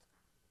not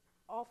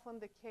often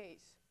the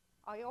case.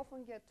 I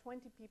often get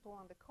 20 people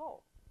on the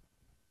call,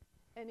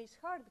 and it's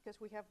hard because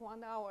we have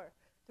 1 hour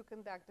to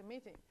conduct the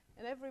meeting,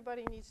 and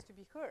everybody needs to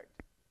be heard.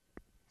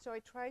 So I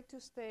try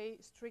to stay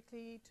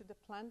strictly to the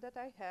plan that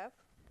I have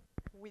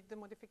with the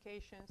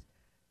modifications,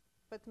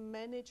 but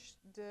manage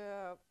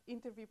the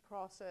interview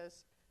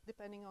process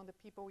depending on the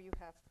people you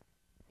have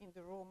in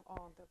the room or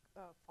on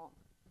the phone.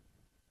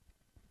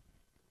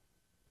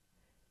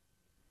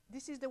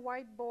 This is the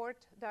whiteboard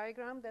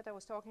diagram that I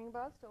was talking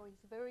about. So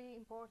it's very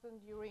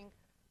important during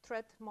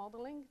threat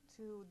modeling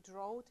to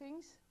draw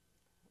things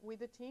with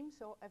the team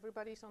so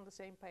everybody's on the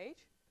same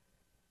page,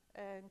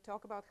 and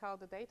talk about how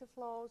the data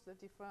flows, the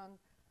different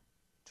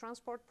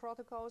transport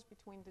protocols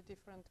between the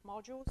different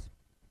modules.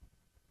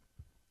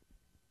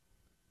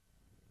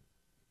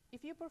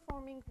 If you're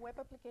performing web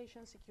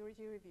application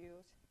security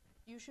reviews,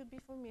 you should be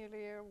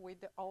familiar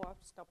with the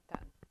OWASP Top 10.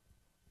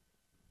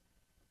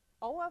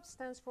 OWASP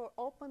stands for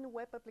Open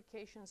Web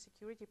Application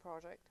Security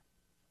Project,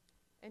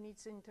 and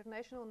it's an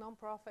international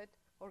nonprofit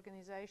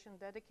organization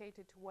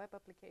dedicated to web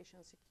application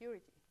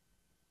security.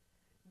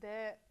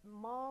 The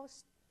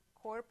most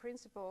core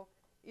principle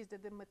is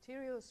that the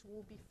materials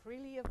will be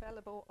freely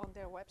available on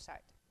their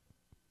website,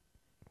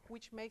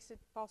 which makes it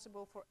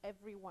possible for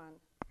everyone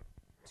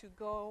to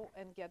go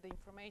and get the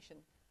information.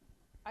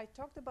 I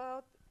talked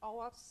about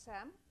OWASP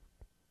SAM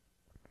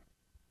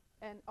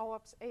and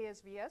OWASP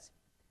ASVS,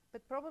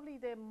 but probably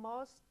the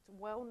most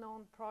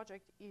well-known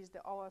project is the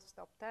OWASP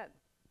Top 10.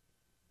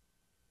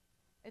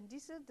 And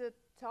these are the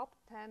top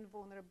 10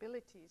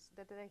 vulnerabilities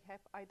that they have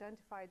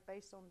identified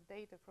based on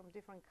data from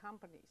different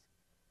companies.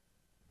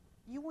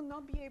 You will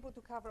not be able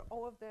to cover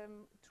all of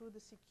them through the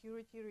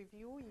security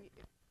review.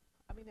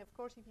 I mean, of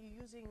course, if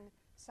you're using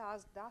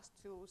SaaS DAST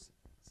tools,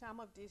 some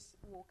of these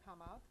will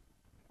come out,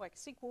 like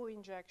SQL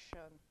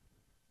injection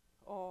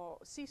or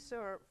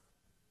CSRF.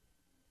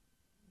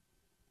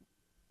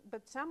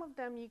 But some of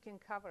them you can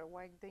cover,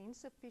 like the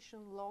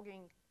insufficient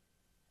logging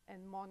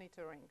and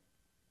monitoring.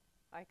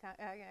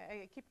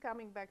 I keep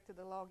coming back to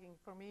the logging.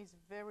 For me, it's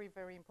very,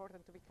 very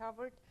important to be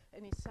covered,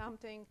 and it's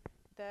something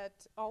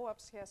that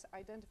OWASP has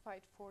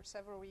identified for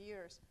several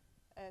years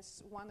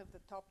as one of the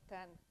top 10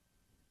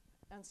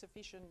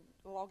 insufficient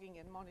logging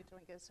and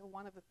monitoring as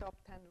one of the top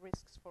 10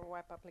 risks for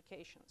web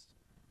applications.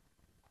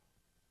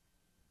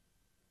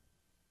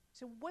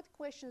 So what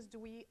questions do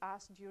we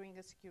ask during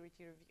a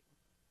security review?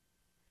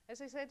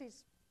 As I said,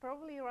 it's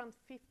probably around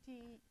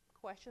 50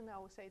 questions, I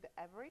would say the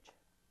average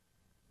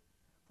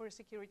for a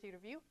security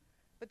review,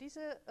 but these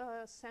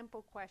are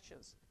sample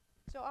questions.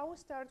 So I will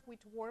start with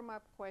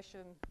warm-up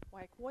question,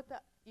 like what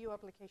your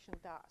application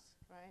does,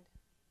 right?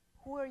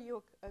 Who are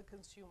your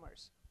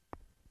consumers?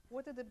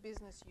 What are the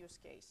business use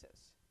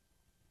cases?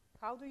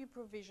 How do you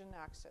provision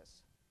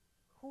access?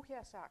 Who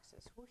has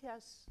access? Who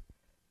has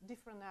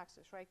different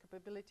access, right?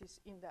 Capabilities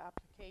in the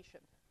application.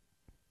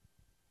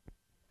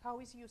 How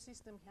is your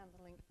system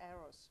handling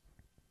errors?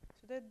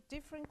 So there are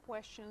different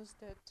questions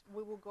that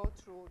we will go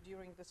through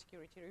during the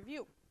security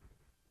review.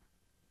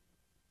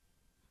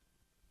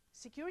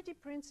 Security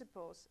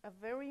principles are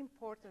very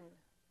important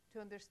to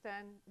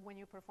understand when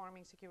you're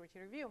performing security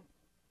review.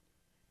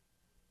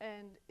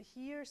 And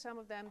here some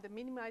of them, the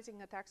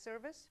minimizing attack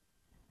surface.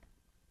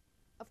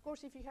 Of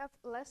course, if you have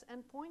less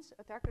endpoints,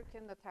 attacker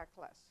can attack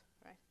less,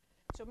 right?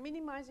 So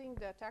minimizing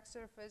the attack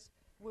surface,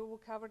 we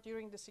will cover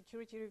during the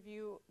security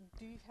review.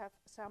 Do you have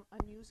some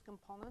unused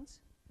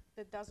components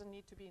that doesn't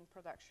need to be in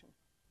production?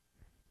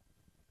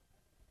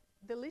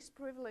 The least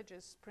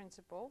privileges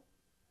principle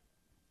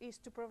is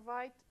to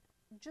provide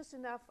just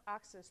enough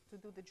access to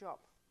do the job,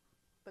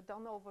 but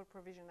don't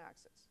over-provision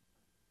access.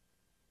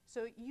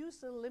 So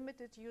use a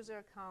limited user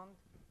account,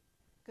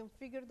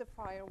 configure the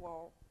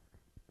firewall,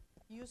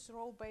 use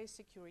role-based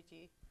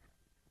security,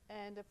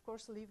 and of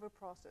course, lever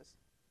process.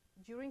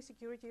 During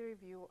security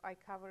review, I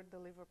covered the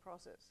lever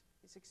process.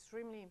 It's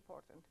extremely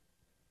important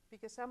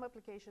because some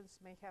applications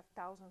may have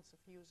thousands of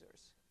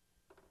users.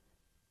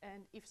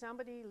 And if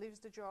somebody leaves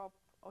the job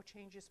or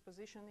changes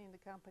position in the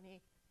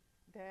company,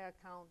 their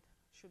account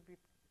should be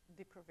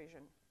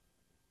deprovisioned.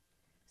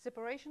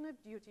 Separation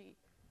of duty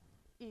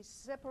is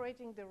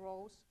separating the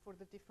roles for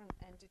the different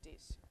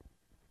entities.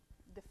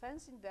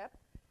 Defense in depth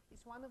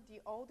is one of the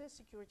oldest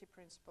security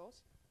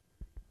principles.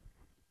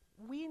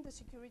 We in the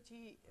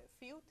security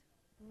field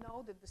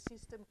know that the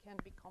system can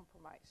be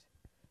compromised.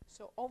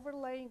 So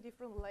overlaying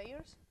different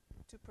layers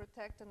to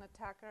protect an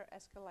attacker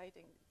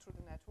escalating through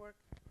the network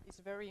is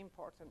very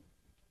important.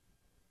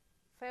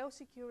 Fail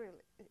securely,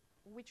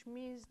 which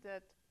means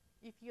that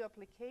if your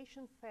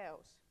application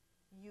fails,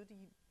 you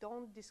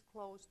don't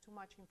disclose too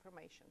much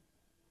information.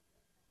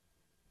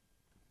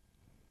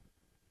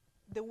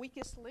 The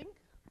weakest link.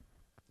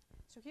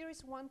 So here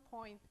is one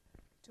point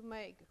to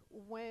make.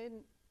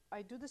 When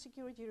I do the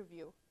security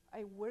review,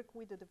 I work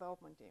with the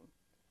development team.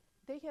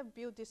 They have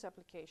built this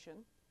application,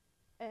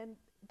 and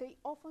they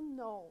often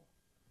know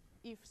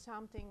if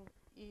something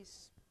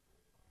is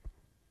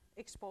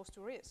exposed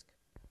to risk,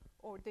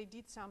 or they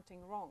did something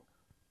wrong.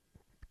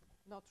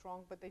 Not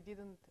wrong, but they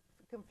didn't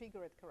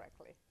configure it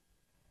correctly.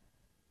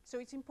 So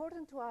it's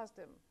important to ask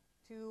them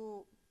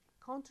to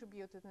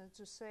contribute and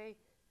to say,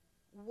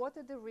 what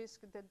are the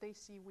risks that they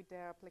see with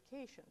their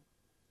application?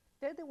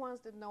 They're the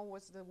ones that know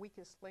what's the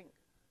weakest link.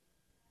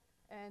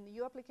 And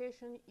your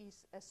application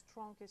is as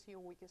strong as your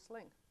weakest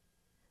link.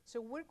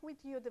 So work with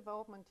your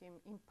development team,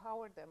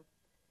 empower them,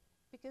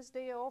 because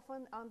they are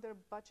often under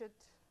budget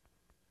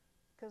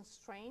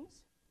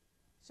constraints.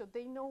 So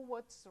they know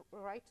what's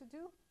right to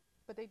do,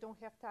 but they don't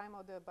have time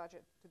or the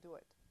budget to do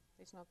it.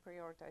 It's not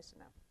prioritized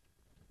enough.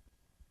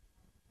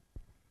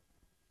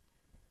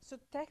 So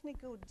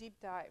technical deep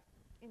dive.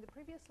 In the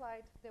previous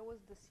slide, there was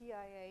the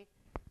CIA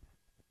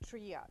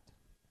triad.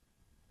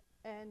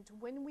 And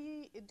when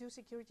we do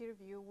security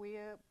review, we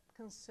are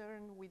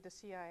concerned with the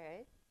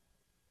CIA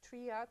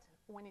triad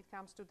when it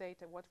comes to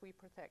data, what we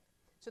protect.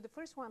 So the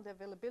first one, the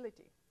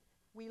availability.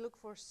 We look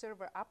for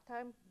server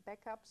uptime,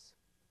 backups,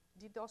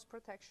 DDoS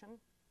protection.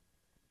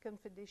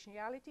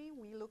 Confidentiality,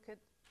 we look at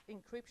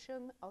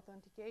encryption,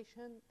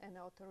 authentication, and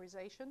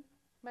authorization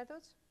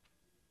methods.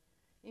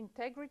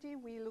 Integrity,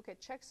 we look at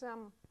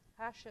checksum,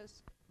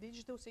 hashes,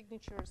 digital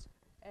signatures,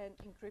 and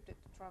encrypted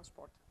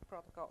transport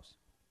protocols.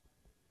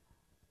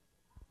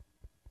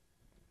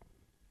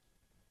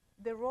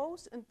 The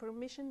roles and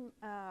permission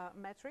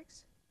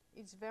metrics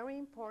is very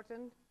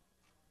important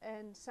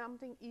and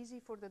something easy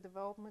for the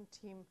development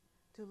team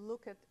to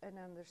look at and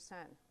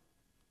understand.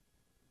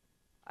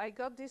 I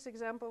got this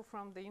example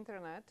from the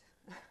internet.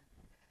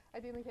 I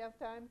didn't have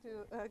time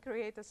to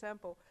create a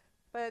sample.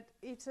 But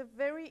it's a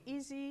very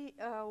easy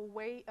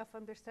way of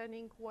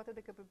understanding what are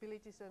the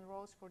capabilities and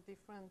roles for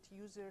different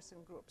users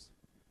and groups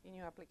in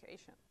your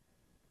application.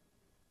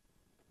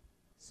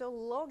 So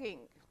logging.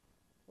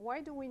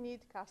 Why do we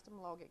need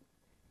custom logging?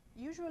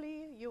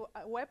 Usually, your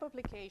web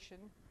application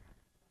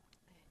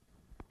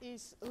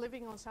is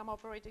living on some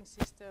operating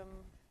system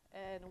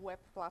and web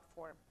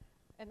platform.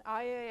 And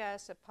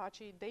IIS,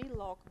 Apache, they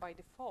log by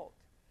default.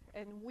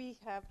 And we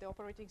have the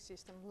operating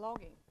system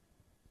logging.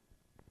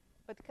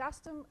 But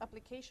custom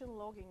application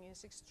logging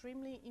is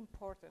extremely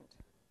important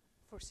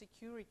for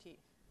security.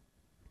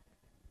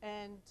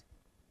 And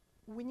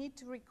we need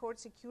to record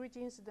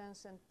security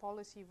incidents and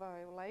policy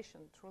violation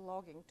through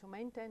logging to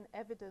maintain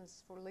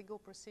evidence for legal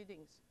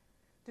proceedings,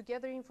 to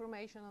gather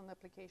information on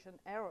application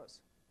errors,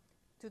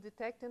 to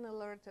detect and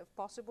alert of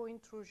possible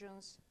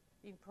intrusions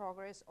in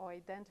progress or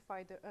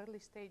identify the early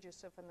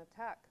stages of an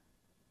attack.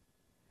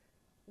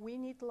 We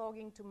need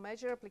logging to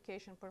measure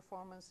application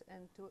performance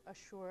and to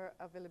assure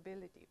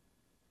availability.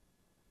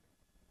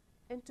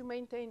 And to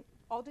maintain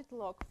audit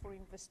log for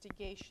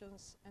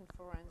investigations and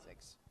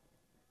forensics.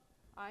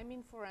 I'm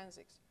in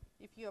forensics.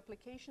 If your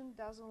application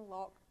doesn't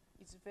log,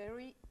 it's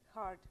very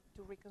hard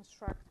to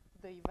reconstruct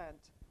the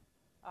event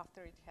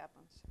after it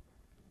happens.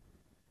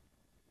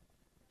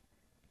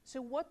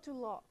 So what to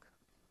log?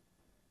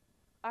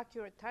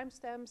 Accurate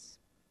timestamps,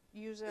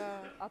 user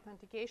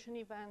authentication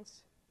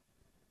events,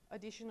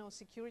 additional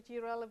security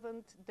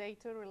relevant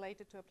data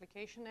related to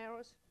application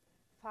errors,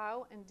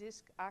 file and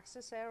disk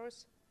access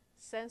errors,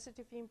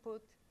 sensitive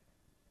input,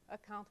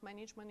 account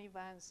management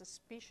events,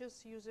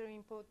 suspicious user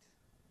input,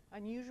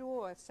 unusual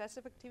or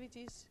excessive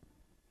activities,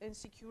 and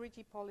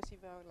security policy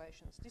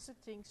violations. These are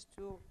things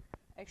to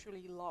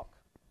actually log.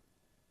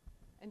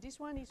 And this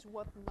one is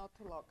what not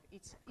to log.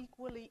 It's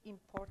equally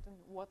important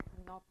what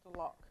not to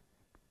log.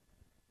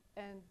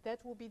 And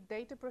that will be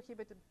data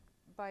prohibited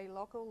by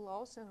local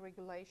laws and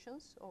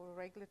regulations or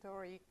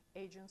regulatory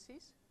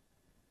agencies.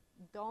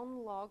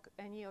 Don't log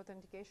any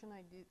authentication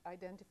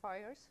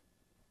identifiers,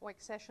 like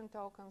session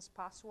tokens,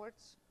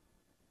 passwords,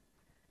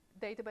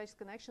 database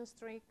connection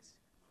strings,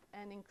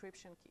 and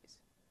encryption keys.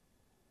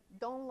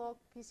 Don't log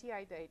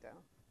PCI data,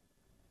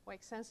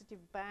 like sensitive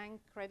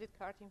bank, credit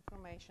card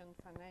information,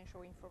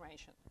 financial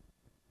information.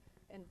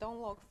 And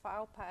don't log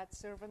file paths,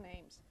 server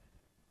names,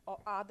 or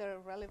other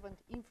relevant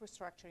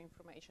infrastructure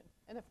information.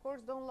 And of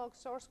course, don't log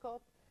source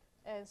code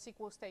and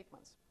SQL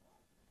statements.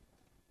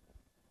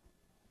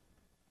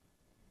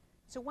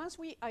 So once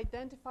we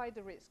identify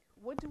the risk,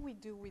 what do we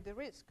do with the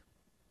risk?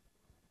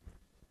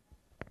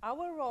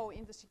 Our role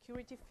in the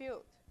security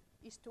field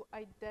is to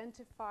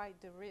identify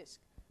the risk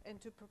and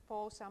to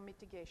propose some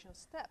mitigation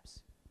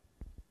steps.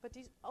 But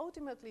it's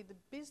ultimately the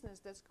business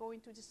that's going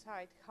to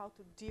decide how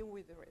to deal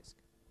with the risk.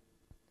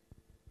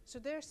 So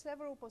there are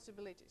several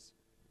possibilities.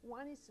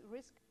 One is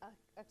risk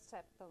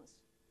acceptance.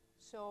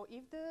 So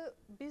if the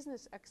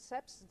business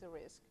accepts the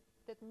risk,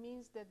 that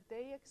means that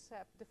they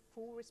accept the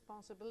full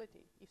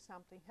responsibility if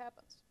something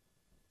happens.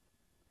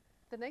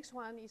 The next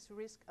one is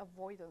risk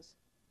avoidance,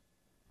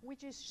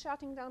 which is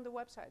shutting down the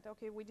website.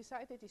 Okay, we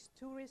decided it's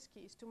too risky,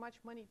 it's too much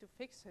money to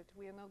fix it,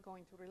 we are not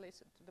going to release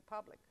it to the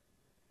public.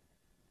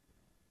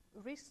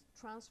 Risk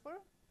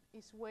transfer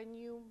is when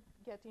you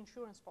get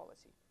insurance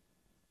policy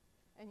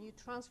and you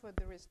transfer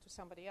the risk to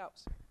somebody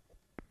else.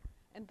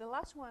 And the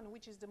last one,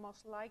 which is the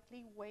most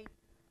likely way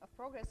of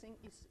progressing,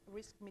 is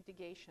risk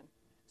mitigation.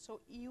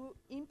 So you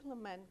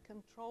implement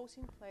controls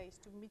in place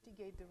to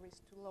mitigate the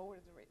risk, to lower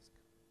the risk.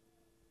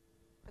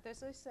 But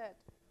as I said,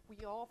 we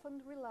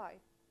often rely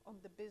on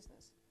the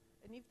business.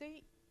 And if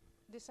they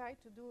decide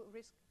to do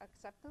risk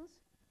acceptance,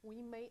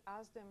 we may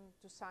ask them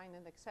to sign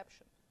an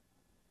exception.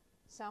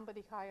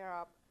 Somebody higher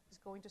up is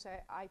going to say,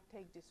 I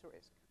take this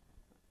risk.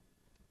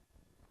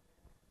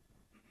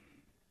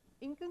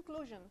 In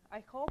conclusion,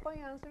 I hope I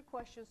answered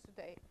questions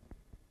today.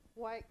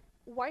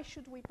 Why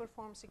should we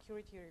perform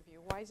security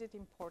review? Why is it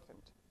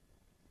important?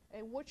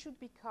 And what should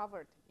be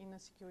covered in a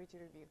security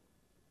review?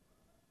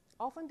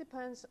 Often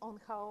depends on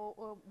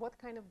what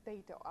kind of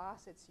data or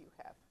assets you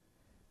have.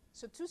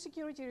 So two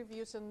security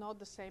reviews are not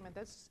the same, and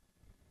that's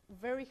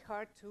very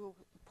hard to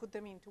put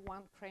them into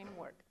one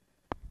framework.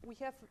 We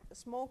have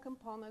small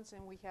components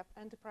and we have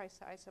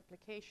enterprise-size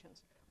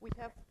applications. We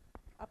have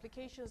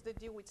applications that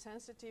deal with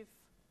sensitive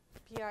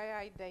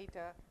PII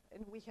data,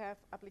 and we have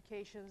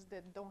applications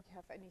that don't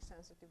have any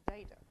sensitive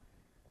data.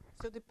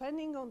 So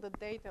depending on the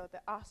data,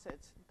 the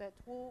assets, that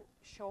will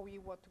show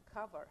you what to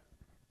cover.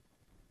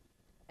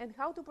 And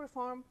how to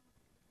perform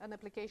an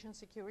application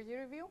security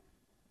review.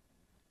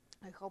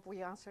 I hope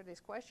we answered this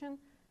question.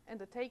 And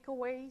the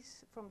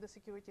takeaways from the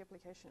security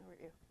application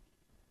review.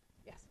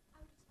 Yes? I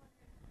was just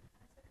wondering,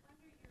 so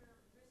under your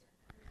risk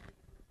review,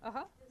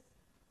 Uh-huh. the risk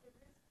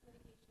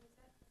mitigation, is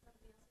that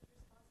somebody else's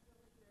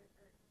responsibility, or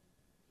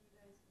do you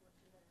guys work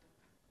together?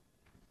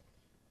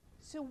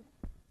 So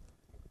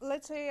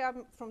let's say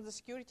I'm from the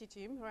security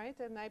team, right?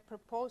 And I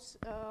propose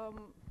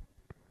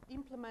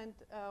implement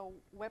a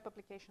web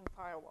application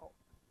firewall.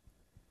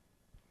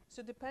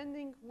 So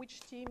depending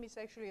which team is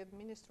actually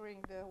administering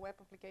the web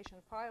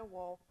application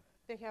firewall,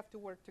 they have to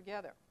work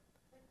together.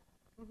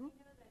 But we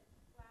know that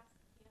glass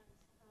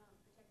can't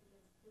protect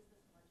against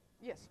business logic.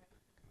 Yes, right?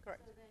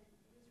 correct. So then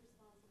who's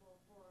responsible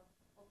for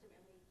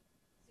ultimately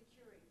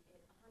securing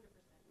it 100%,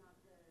 not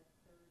the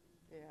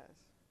 30, Yes.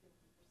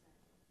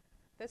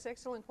 50%? That's an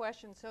excellent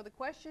question. So the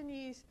question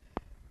is,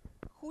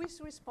 who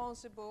is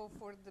responsible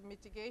for the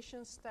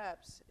mitigation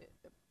steps?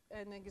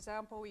 An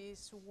example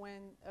is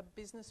when a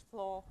business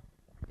flaw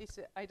is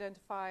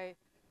identified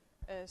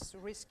as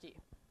risky.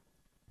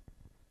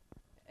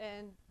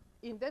 And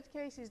in that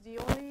case, is the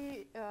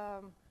only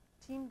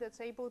team that's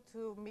able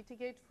to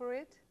mitigate for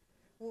it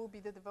will be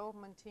the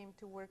development team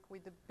to work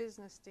with the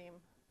business team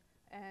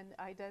and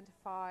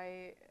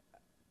identify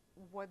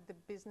what the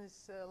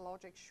business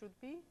logic should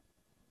be.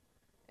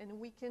 And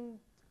we can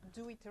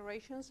do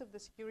iterations of the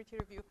security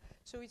review.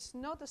 So it's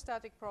not a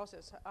static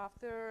process.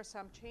 After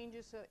some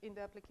changes in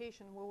the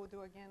application, we will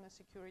do again a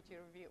security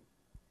review.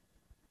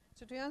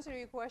 So to answer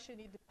your question,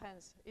 it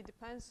depends. It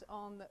depends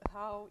on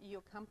how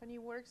your company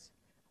works,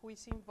 who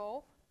is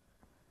involved.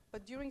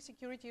 But during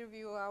security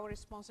review, our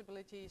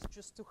responsibility is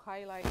just to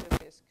highlight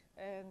the risk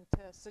and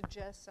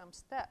suggest some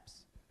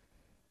steps.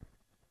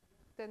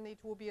 Then it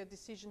will be a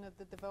decision of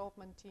the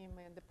development team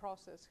and the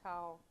process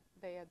how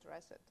they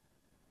address it.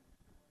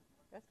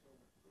 Yes?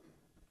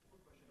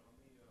 Quick question on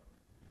the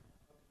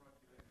upfront,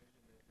 you had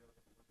mentioned that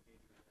the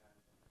engagement had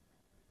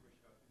information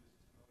about who the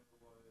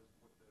system owner was,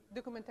 what the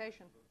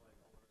Documentation. looked like,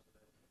 all the rest of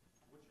that.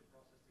 What's your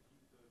process to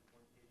keep those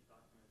one-page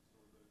documents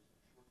or those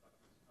short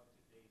documents up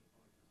to date on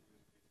a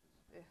continuous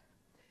basis?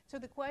 So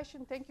the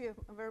question, thank you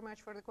very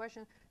much for the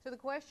question. So the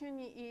question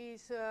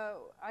is,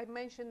 I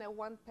mentioned a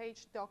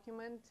one-page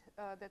document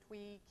that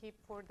we keep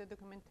for the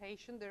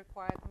documentation, the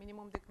required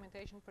minimum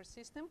documentation per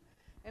system,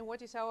 and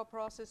what is our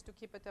process to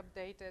keep it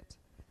updated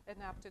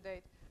and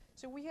up-to-date.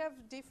 So we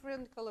have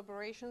different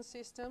collaboration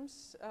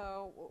systems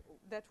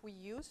that we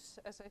use.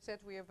 As I said,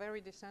 we are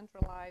very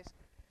decentralized.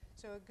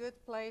 So a good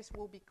place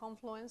will be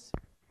Confluence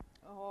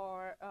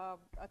or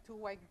a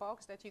two-white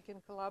box that you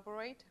can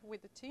collaborate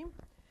with the team.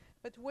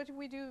 But what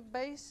we do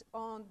based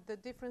on the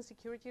different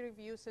security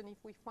reviews, and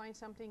if we find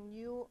something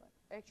new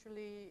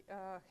actually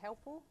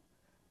helpful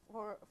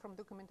from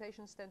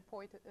documentation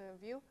standpoint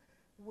view,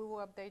 we will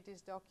update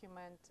this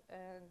document,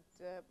 and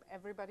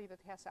everybody that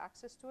has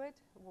access to it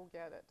will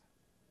get it.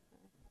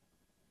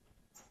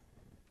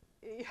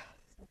 Yeah.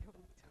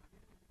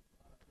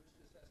 Risk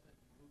assessment,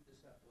 you move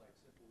this up like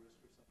simple risk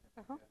or something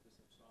Uh-huh. like that to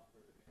some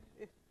software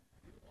advantage.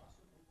 You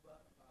also move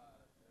up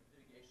a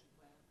mitigation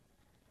plan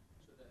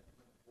so that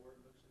when the board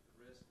looks at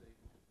the risk, they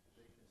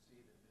can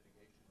see the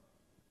mitigation,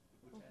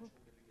 the potential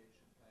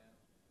mitigation plan.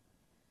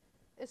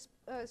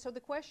 So the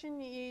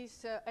question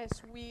is,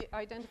 as we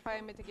identify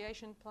a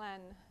mitigation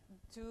plan,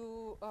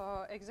 do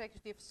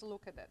executives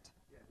look at it?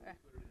 Yeah, we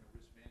put it in a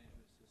risk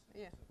management system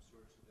Yeah. of some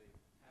sort so they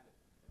have it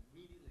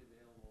immediately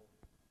available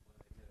when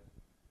they get it.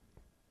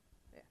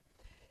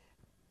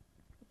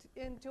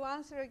 And to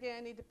answer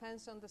again, it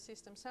depends on the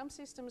system. Some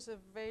systems are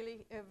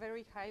very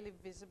highly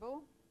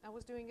visible. I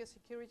was doing a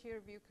security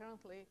review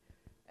currently,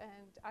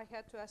 and I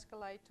had to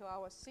escalate to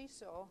our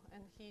CISO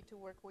and he to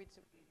work with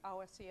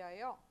our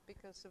CIO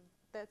because of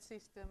that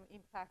system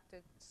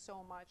impacted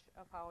so much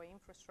of our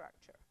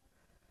infrastructure.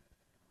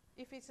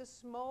 If it's a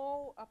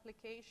small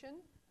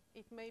application,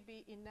 it may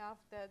be enough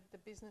that the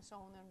business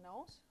owner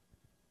knows.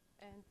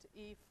 And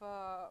if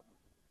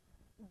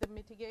the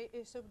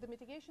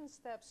mitigation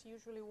steps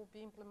usually will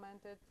be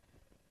implemented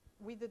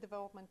with the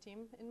development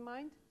team in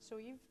mind. So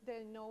if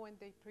they know and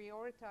they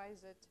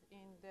prioritize it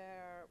in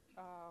their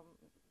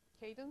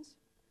cadence,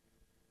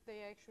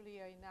 they actually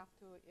are enough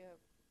to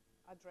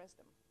address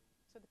them.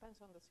 So it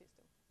depends on the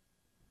system.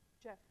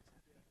 Jeff.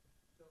 Yeah.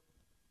 So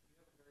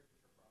you have a very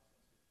mature process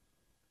here.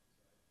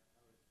 So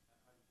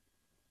I'm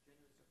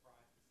genuinely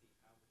surprised to see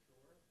how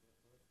mature.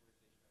 Most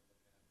organizations I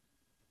look at,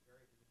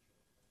 very immature.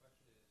 My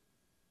question is,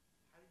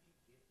 how did you get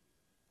here?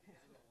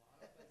 There's a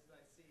lot of places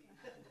I see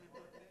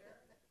work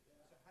there.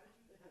 So how did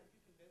you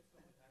convince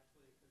someone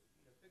actually?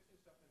 Because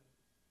fixing stuff in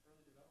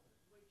early development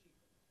is way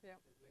cheaper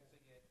Yeah. than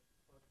fixing it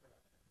post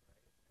production,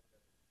 right?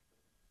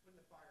 And putting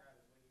the fire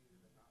out is way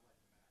easier than not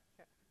lighting the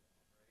match, Yeah.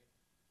 right? And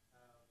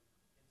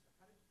so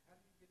how did you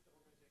get the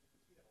organization to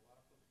see that? A lot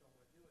of folks don't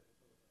want to do it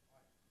until it's a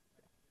fire.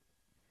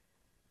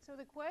 So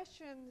the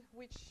question,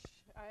 which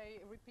I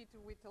repeat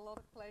with a lot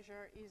of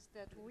pleasure, is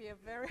that we are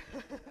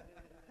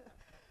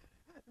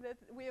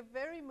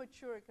very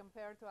mature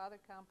compared to other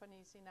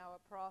companies in our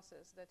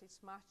process. That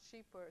it's much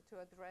cheaper to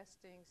address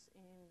things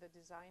in the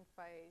design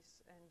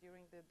phase and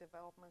during the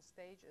development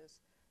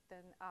stages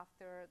than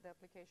after the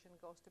application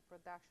goes to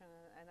production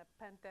and a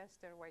pen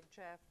tester like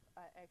Jeff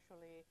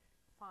actually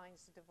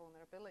finds the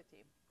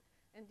vulnerability.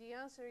 And the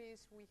answer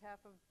is we have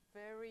a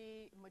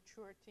very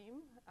mature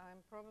team.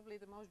 I'm probably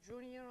the most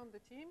junior on the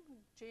team.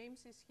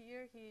 James is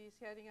here. He's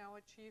heading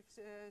our chief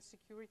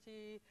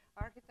security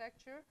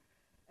architecture.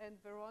 And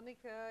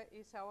Veronica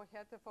is our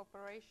head of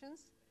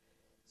operations.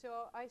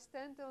 So I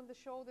stand on the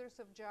shoulders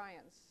of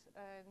giants.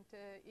 And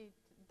it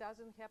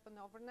doesn't happen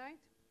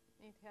overnight.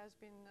 It has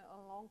been a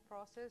long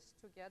process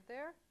to get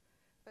there.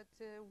 But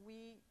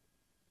we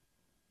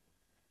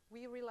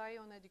rely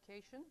on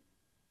education.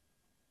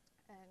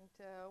 And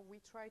we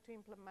try to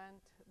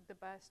implement the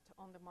best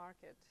on the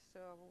market.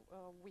 So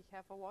we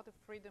have a lot of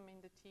freedom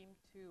in the team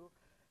to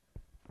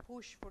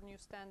push for new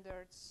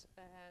standards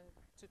and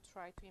to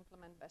try to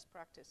implement best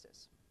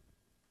practices.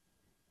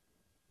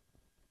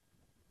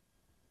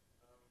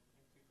 I have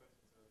two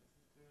questions. So this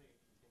is clearly a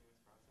continuous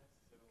process.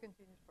 So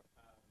Continuous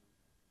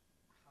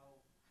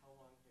how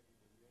long have you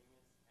been doing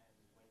this, and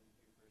when did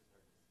you first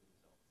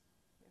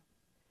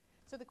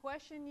So the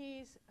question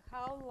is,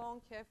 how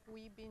long have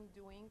we been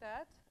doing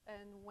that,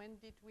 and when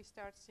did we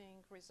start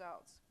seeing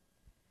results?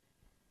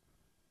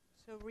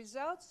 So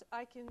results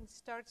I can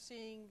start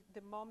seeing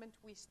the moment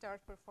we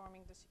start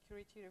performing the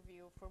security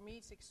review. For me,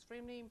 it's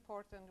extremely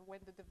important when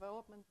the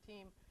development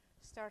team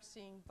starts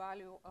seeing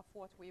value of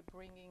what we're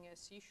bringing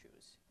as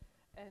issues.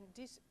 And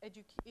this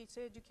it's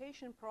an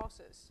education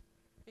process,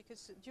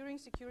 because during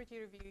security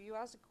review, you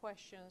ask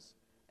questions,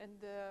 and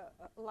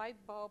the light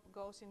bulb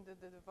goes into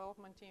the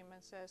development team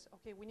and says,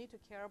 okay, we need to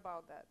care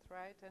about that,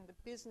 right? And the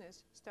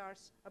business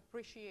starts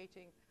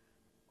appreciating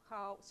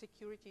how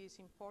security is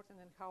important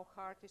and how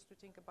hard it is to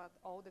think about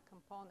all the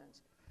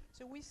components.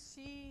 So we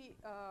see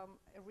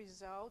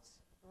results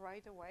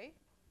right away.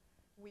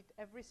 With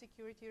every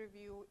security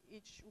review,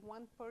 each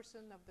one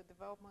person of the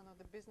development of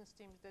the business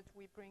teams that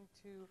we bring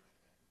to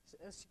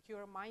a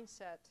secure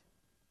mindset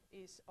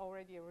is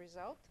already a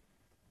result.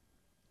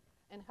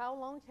 And how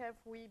long have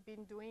we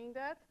been doing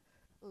that?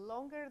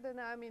 Longer than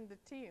I'm in the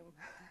team.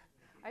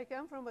 I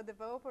come from a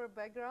developer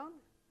background,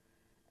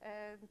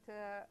 and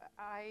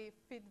I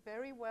fit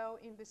very well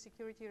in the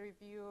security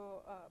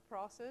review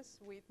process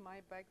with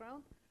my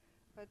background,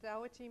 but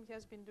our team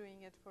has been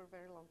doing it for a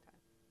very long time.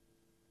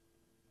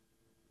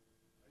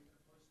 Are you going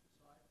to post the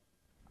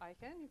slide? I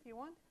can if you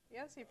want.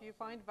 Yes, if you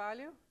find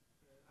value.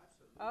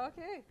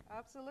 Absolutely. Okay,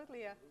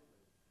 absolutely, yeah.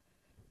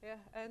 Yeah,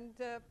 and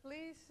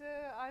please,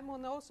 I'm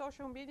on all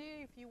social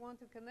media. If you want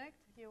to connect,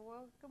 you're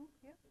welcome.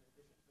 Yeah. In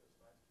addition to those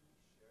slides, can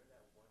you share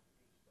that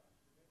one-page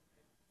document?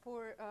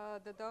 For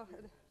the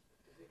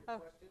Is it your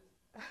questions?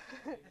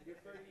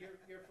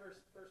 your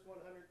first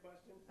 100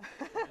 questions?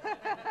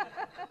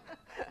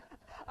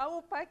 I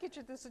will package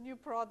it as a new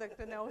product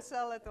and I will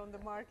sell it on the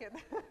market.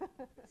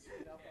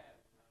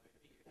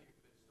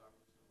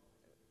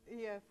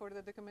 Yeah, for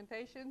the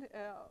documentation,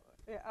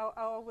 yeah,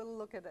 I will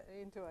look at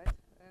into it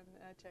and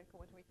check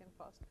what we can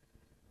post.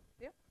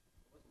 Yeah.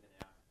 I wasn't going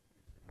to ask if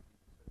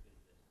you're so good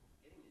at this.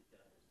 Getting it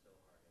done is so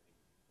hard. I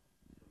mean,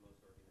 for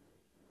most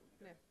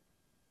organizations. Yeah.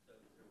 So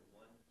is there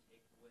one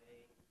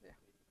takeaway Yeah.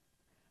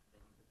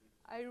 that you could leave?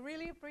 I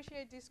really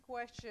appreciate this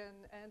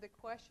question, and the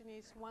question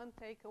is one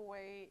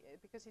takeaway,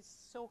 because it's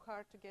so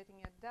hard to getting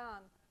it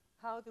done.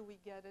 How do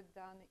we get it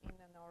done in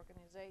an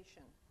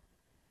organization?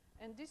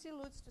 And this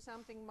alludes to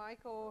something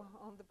Michael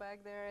on the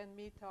back there and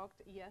me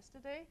talked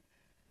yesterday.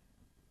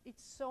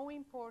 It's so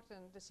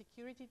important, the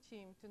security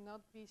team, to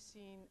not be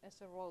seen as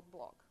a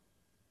roadblock.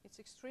 It's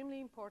extremely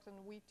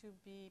important we to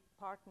be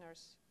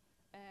partners.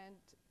 And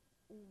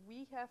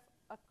we have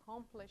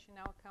accomplished in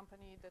our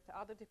company that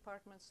other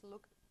departments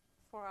look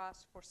for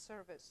us for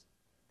service.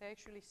 They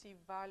actually see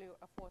value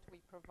of what we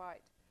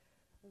provide.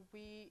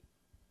 We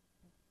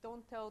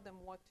don't tell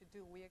them what to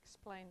do. We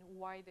explain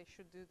why they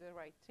should do the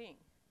right thing.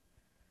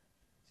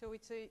 So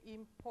it's an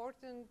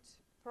important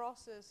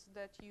process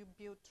that you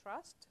build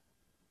trust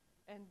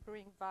and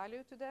bring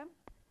value to them,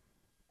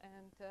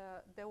 and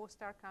they will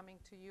start coming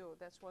to you.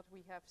 That's what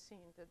we have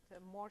seen, that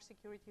the more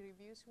security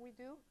reviews we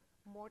do,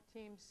 more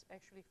teams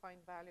actually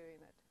find value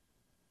in it.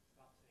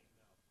 Stop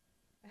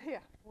saying no.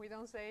 Yeah, we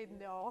don't say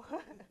no.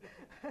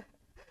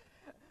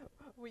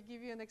 We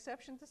give you an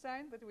exception to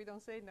sign, but we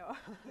don't say no.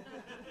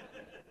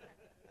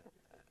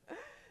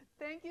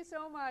 Thank you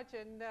so much,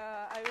 and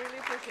I really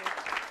appreciate it.